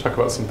wanted to talk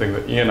about something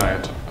that Ian and I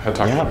had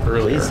talked about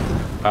earlier,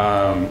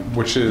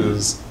 which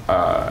is,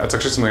 it's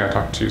actually something I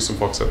talked to some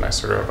folks at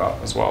NYSERDA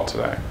about as well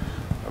today,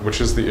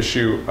 which is the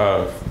issue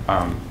of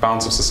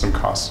balance of system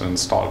costs and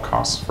installed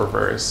costs for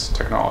various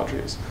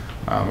technologies.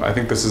 I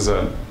think this is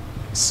a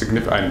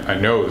significant, I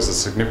know this is a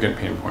significant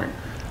pain point,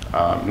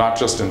 not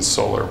just in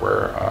solar,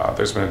 where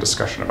there's been a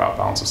discussion about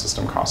balance of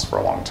system costs for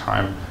a long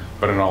time,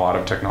 but in a lot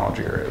of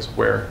technology areas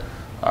where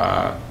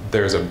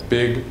there's a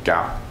big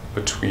gap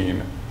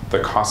between the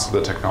cost of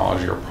the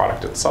technology or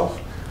product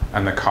itself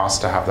and the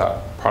cost to have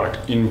that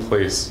product in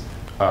place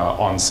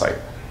on site.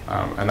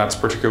 And that's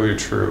particularly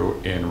true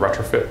in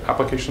retrofit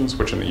applications,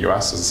 which in the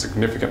US is a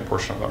significant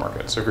portion of the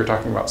market. So if you're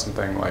talking about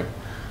something like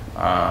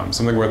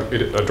something where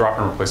a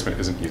drop-in replacement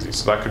isn't easy,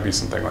 so that could be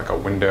something like a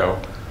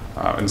window.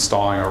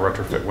 Installing a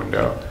retrofit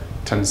window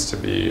tends to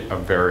be a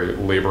very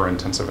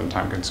labor-intensive and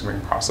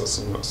time-consuming process.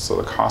 And so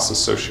the costs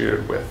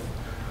associated with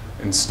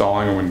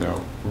installing a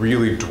window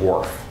really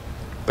dwarf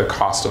the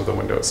cost of the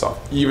window itself,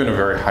 even a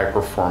very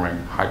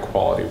high-performing,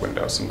 high-quality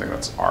window, something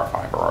that's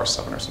R5 or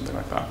R7 or something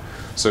like that.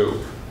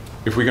 So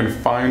if we can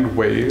find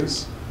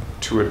ways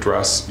to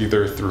address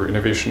either through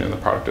innovation in the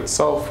product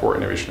itself or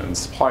innovation in the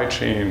supply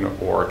chain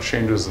or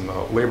changes in the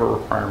labor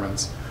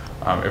requirements,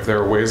 if there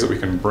are ways that we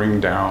can bring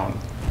down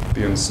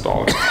the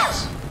installed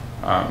costs,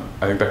 I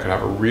think that could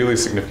have a really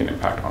significant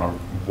impact on a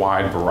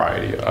wide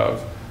variety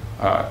of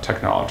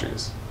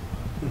technologies.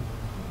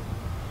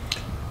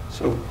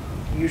 So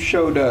you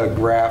showed a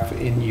graph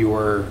in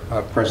your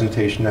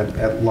presentation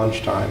at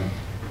lunchtime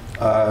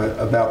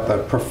about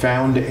the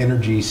profound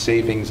energy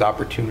savings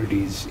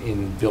opportunities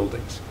in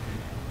buildings.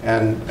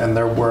 And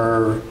there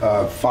were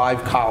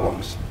 5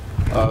 columns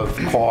of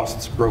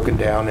costs broken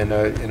down in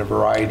a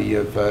variety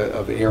of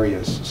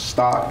areas.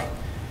 Stock,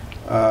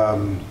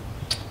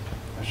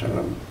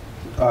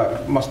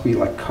 must be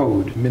like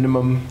code,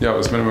 minimum. Yeah, it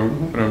was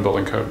minimum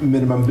building code.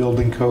 Minimum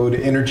building code,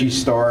 Energy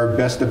Star,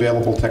 best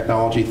available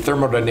technology,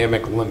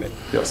 thermodynamic limit.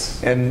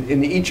 Yes. And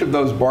in each of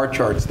those bar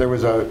charts, there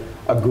was a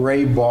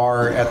gray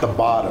bar at the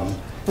bottom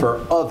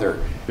for other.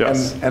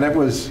 Yes. And it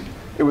was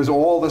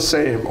all the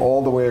same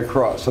all the way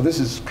across. So this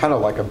is kind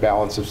of like a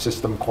balance of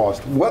system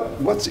cost.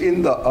 What's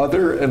in the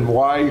other, and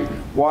why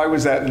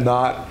was that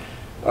not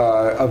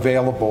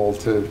available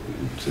to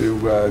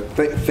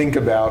think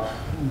about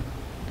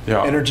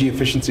energy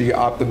efficiency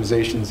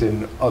optimizations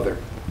in other?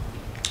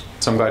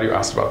 So I'm glad you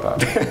asked about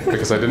that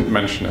because I didn't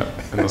mention it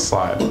in the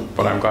slide,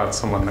 but I'm glad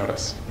someone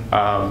noticed.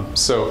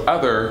 So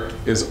other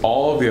is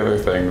all of the other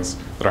things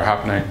that are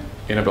happening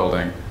in a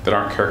building that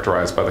aren't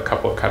characterized by the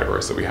couple of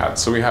categories that we had.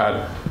 So we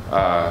had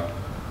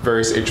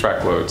various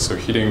HVAC loads, so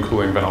heating,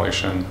 cooling,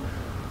 ventilation,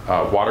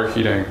 water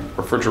heating,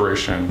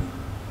 refrigeration,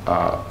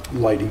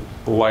 lighting,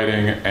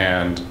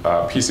 and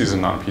PCs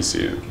and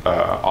non-PC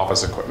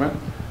office equipment.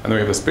 And then we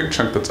have this big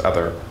chunk that's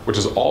other, which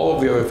is all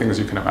of the other things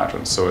you can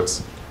imagine. So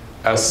it's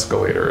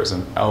escalators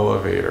and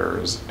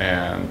elevators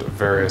and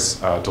various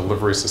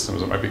delivery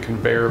systems. It might be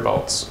conveyor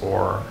belts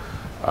or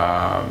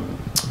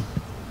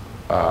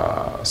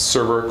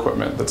server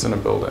equipment that's in a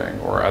building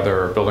or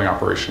other building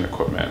operation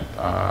equipment.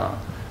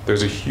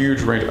 There's a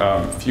huge range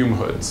of fume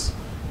hoods,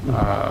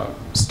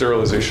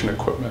 sterilization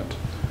equipment.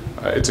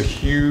 It's a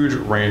huge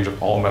range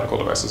of all medical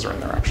devices are in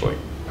there actually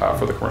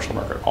for the commercial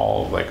market.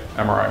 All like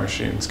MRI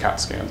machines,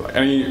 CAT scans, like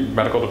any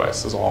medical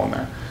device is all in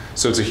there.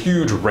 So it's a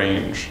huge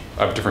range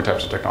of different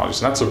types of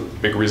technologies. And that's a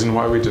big reason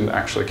why we didn't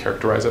actually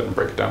characterize it and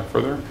break it down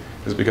further,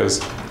 is because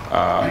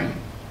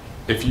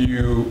if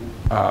you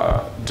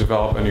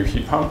develop a new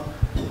heat pump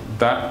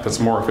that's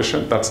more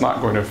efficient, that's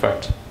not going to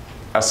affect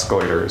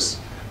escalators.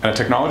 And a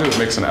technology that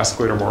makes an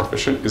escalator more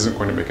efficient isn't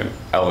going to make an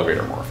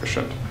elevator more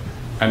efficient.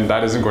 And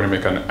that isn't going to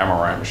make an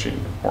MRI machine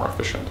more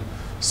efficient.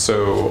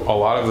 So a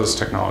lot of those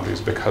technologies,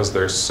 because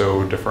they're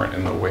so different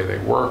in the way they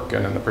work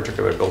and in the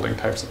particular building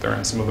types that they're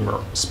in, some of them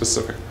are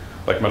specific,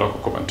 like medical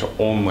equipment, to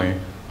only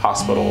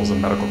hospitals and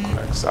medical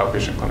clinics,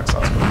 outpatient clinics,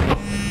 that sort of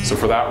thing. So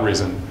for that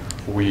reason,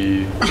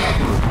 we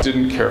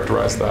didn't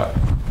characterize that.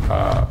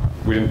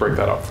 We didn't break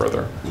that up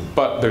further.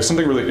 But there's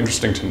something really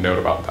interesting to note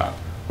about that,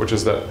 which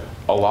is that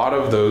a lot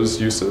of those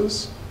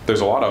uses, there's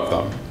a lot of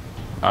them,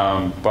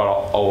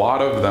 but a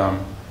lot of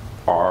them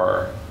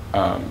are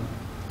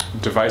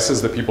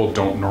devices that people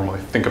don't normally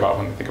think about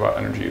when they think about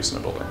energy use in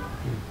a building.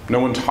 No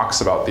one talks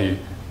about the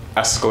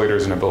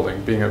escalators in a building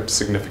being a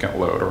significant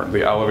load or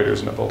the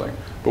elevators in a building.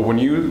 But when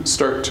you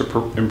start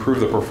to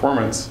improve the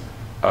performance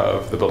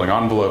of the building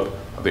envelope,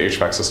 of the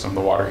HVAC system,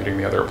 the water heating,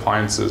 the other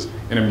appliances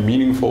in a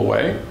meaningful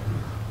way,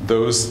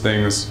 those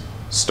things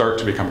start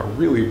to become a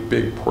really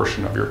big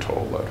portion of your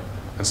total load.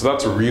 And so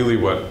that's really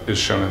what is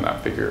shown in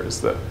that figure,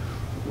 is that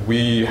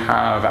we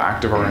have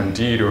active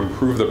R&D to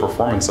improve the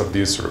performance of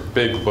these sort of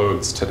big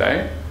loads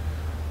today,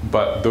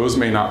 but those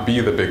may not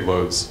be the big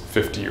loads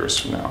 50 years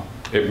from now.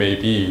 It may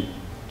be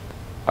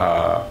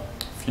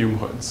fume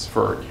hoods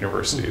for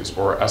universities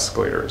or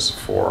escalators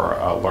for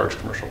large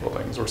commercial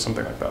buildings or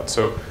something like that.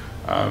 So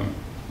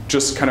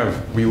just kind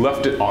of, we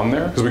left it on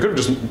there because we could have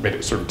just made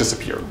it sort of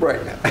disappear.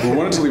 Right. We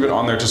wanted to leave it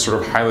on there to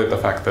sort of highlight the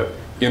fact that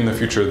in the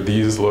future,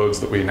 these loads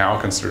that we now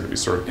consider to be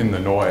sort of in the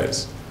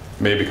noise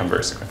may become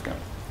very significant.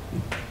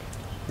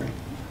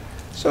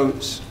 So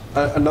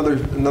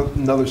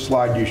another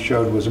slide you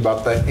showed was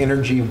about the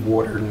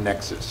energy-water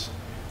nexus.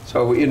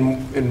 So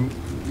in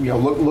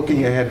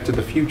looking ahead to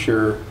the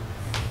future,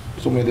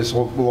 presumably this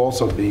will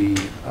also be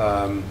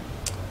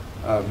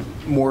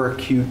more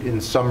acute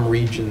in some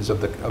regions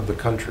of the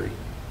country.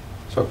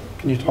 So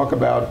can you talk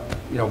about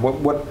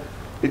what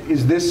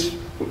is this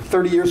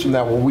 30 years from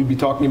now? Will we be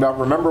talking about?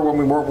 Remember when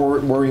we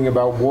weren't worrying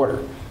about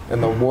water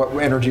and the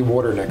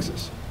energy-water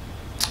nexus?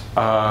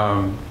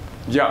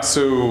 Yeah.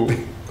 So.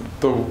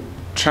 The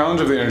challenge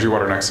of the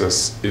energy-water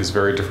nexus is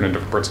very different in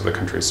different parts of the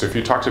country. So if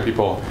you talk to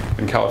people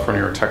in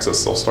California or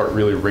Texas, they'll start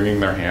really wringing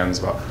their hands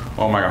about,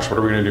 oh my gosh, what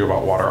are we going to do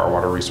about water? Our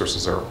water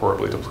resources are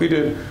horribly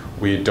depleted.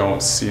 We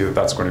don't see that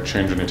that's going to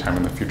change anytime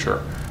in the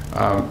future.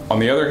 On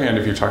the other hand,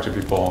 if you talk to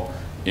people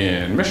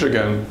in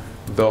Michigan,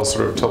 they'll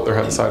sort of tilt their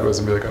head sideways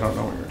and be like, I don't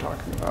know what you're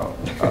talking about.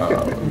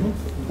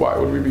 Why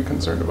would we be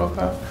concerned about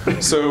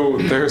that? So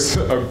there's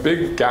a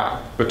big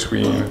gap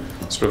between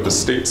sort of the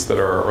states that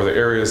are, or the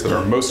areas that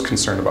are most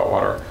concerned about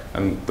water,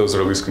 and those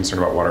that are least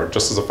concerned about water,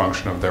 just as a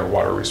function of their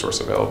water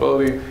resource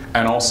availability,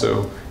 and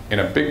also, in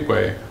a big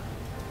way,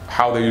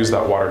 how they use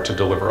that water to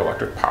deliver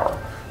electric power.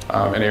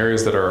 In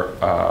areas that are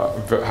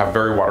have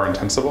very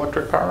water-intensive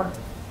electric power,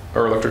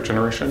 or electric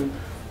generation,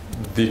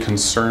 the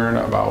concern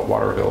about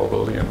water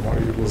availability and water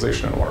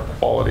utilization and water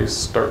quality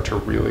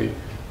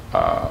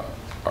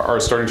are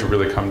starting to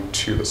really come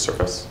to the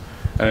surface.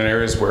 And in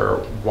areas where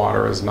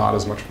water is not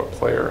as much of a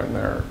player in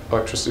their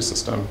electricity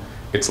system,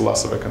 it's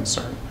less of a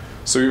concern.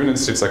 So even in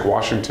states like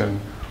Washington,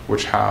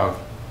 which have,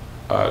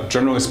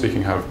 generally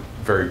speaking, have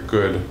very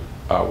good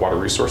water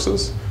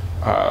resources,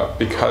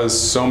 because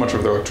so much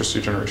of their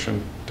electricity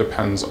generation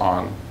depends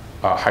on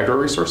hydro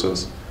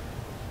resources,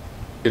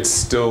 it's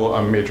still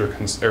a major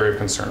area of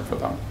concern for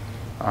them,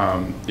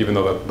 even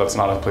though that's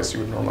not a place you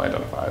would normally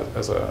identify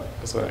as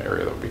an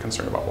area that would be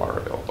concerned about water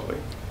availability.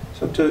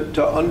 So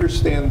to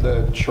understand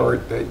the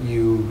chart that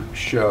you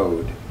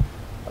showed,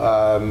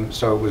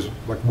 so it was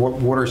like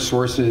water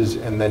sources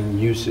and then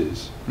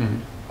uses.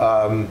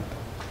 Mm-hmm.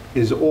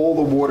 Is all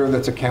the water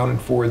that's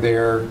accounted for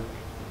there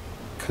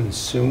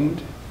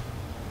consumed?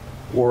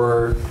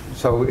 Or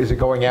so is it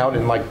going out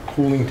in like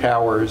cooling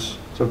towers?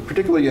 So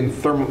particularly in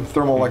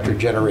thermoelectric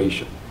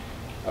generation,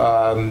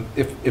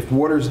 if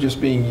water is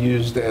just being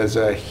used as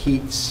a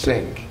heat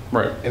sink,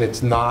 right, and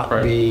it's not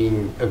right,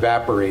 being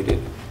evaporated,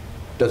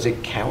 does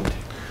it count?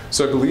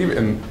 So I believe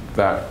in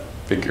that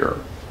figure.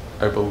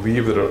 I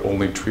believe that it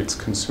only treats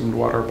consumed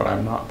water, but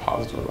I'm not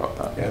positive about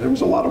that. Yeah, there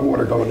was a lot of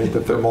water going into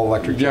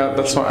thermoelectric generation. Yeah,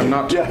 that's why I'm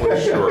not totally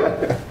sure.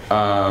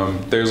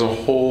 There's a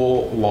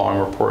whole long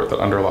report that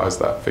underlies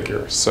that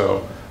figure.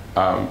 So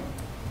I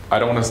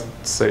don't want to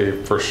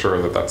say for sure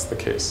that that's the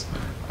case.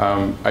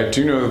 I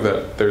do know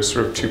that there's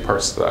sort of two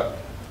parts to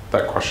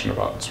that question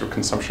about sort of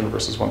consumption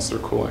versus once they're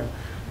cooling.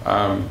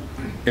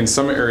 In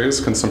some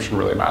areas, consumption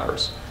really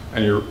matters.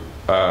 And you're,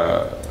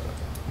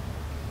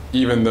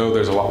 even though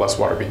there's a lot less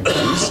water being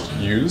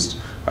used,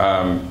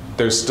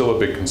 there's still a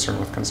big concern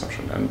with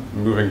consumption. And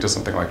moving to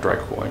something like dry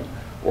cooling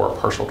or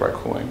partial dry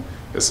cooling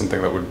is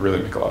something that would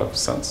really make a lot of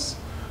sense.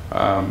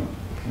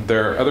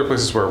 There are other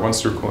places where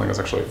once-through cooling is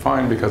actually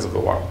fine because of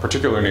the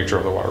particular nature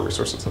of the water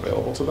resources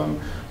available to them.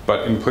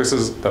 But in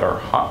places that are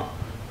hot,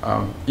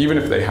 even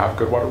if they have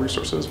good water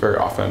resources, very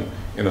often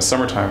in the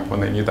summertime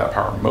when they need that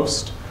power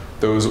most,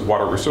 those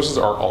water resources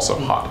are also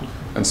hot.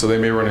 And so they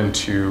may run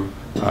into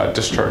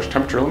discharge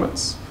temperature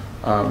limits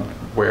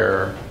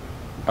where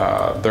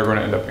they're going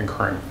to end up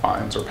incurring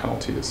fines or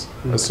penalties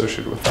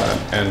associated with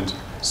that. And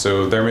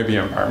so there may be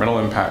environmental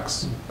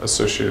impacts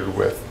associated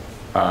with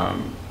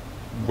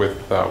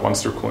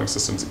once-through cooling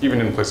systems, even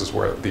in places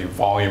where the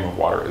volume of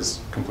water is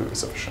completely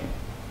sufficient.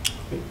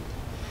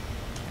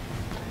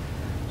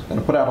 I'm going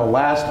to put out a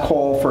last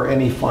call for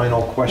any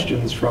final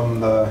questions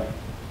from the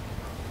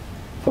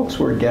folks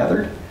who are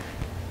gathered.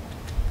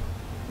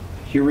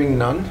 Hearing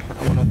none,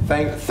 I want to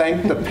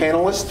thank the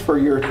panelists for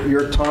your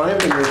time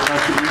and your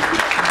contribution.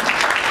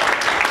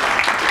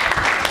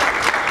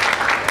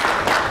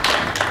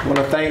 I want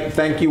to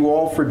thank you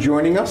all for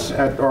joining us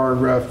at our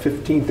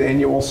 15th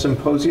annual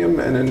symposium,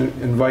 and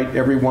invite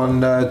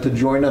everyone to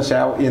join us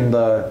out in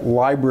the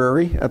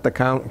library at the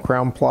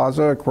Crown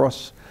Plaza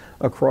across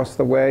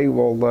the way.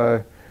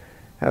 We'll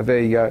have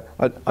a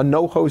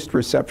no-host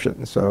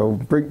reception, so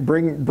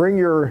bring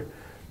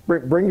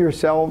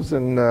yourselves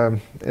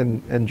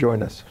and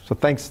join us. So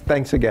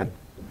thanks again.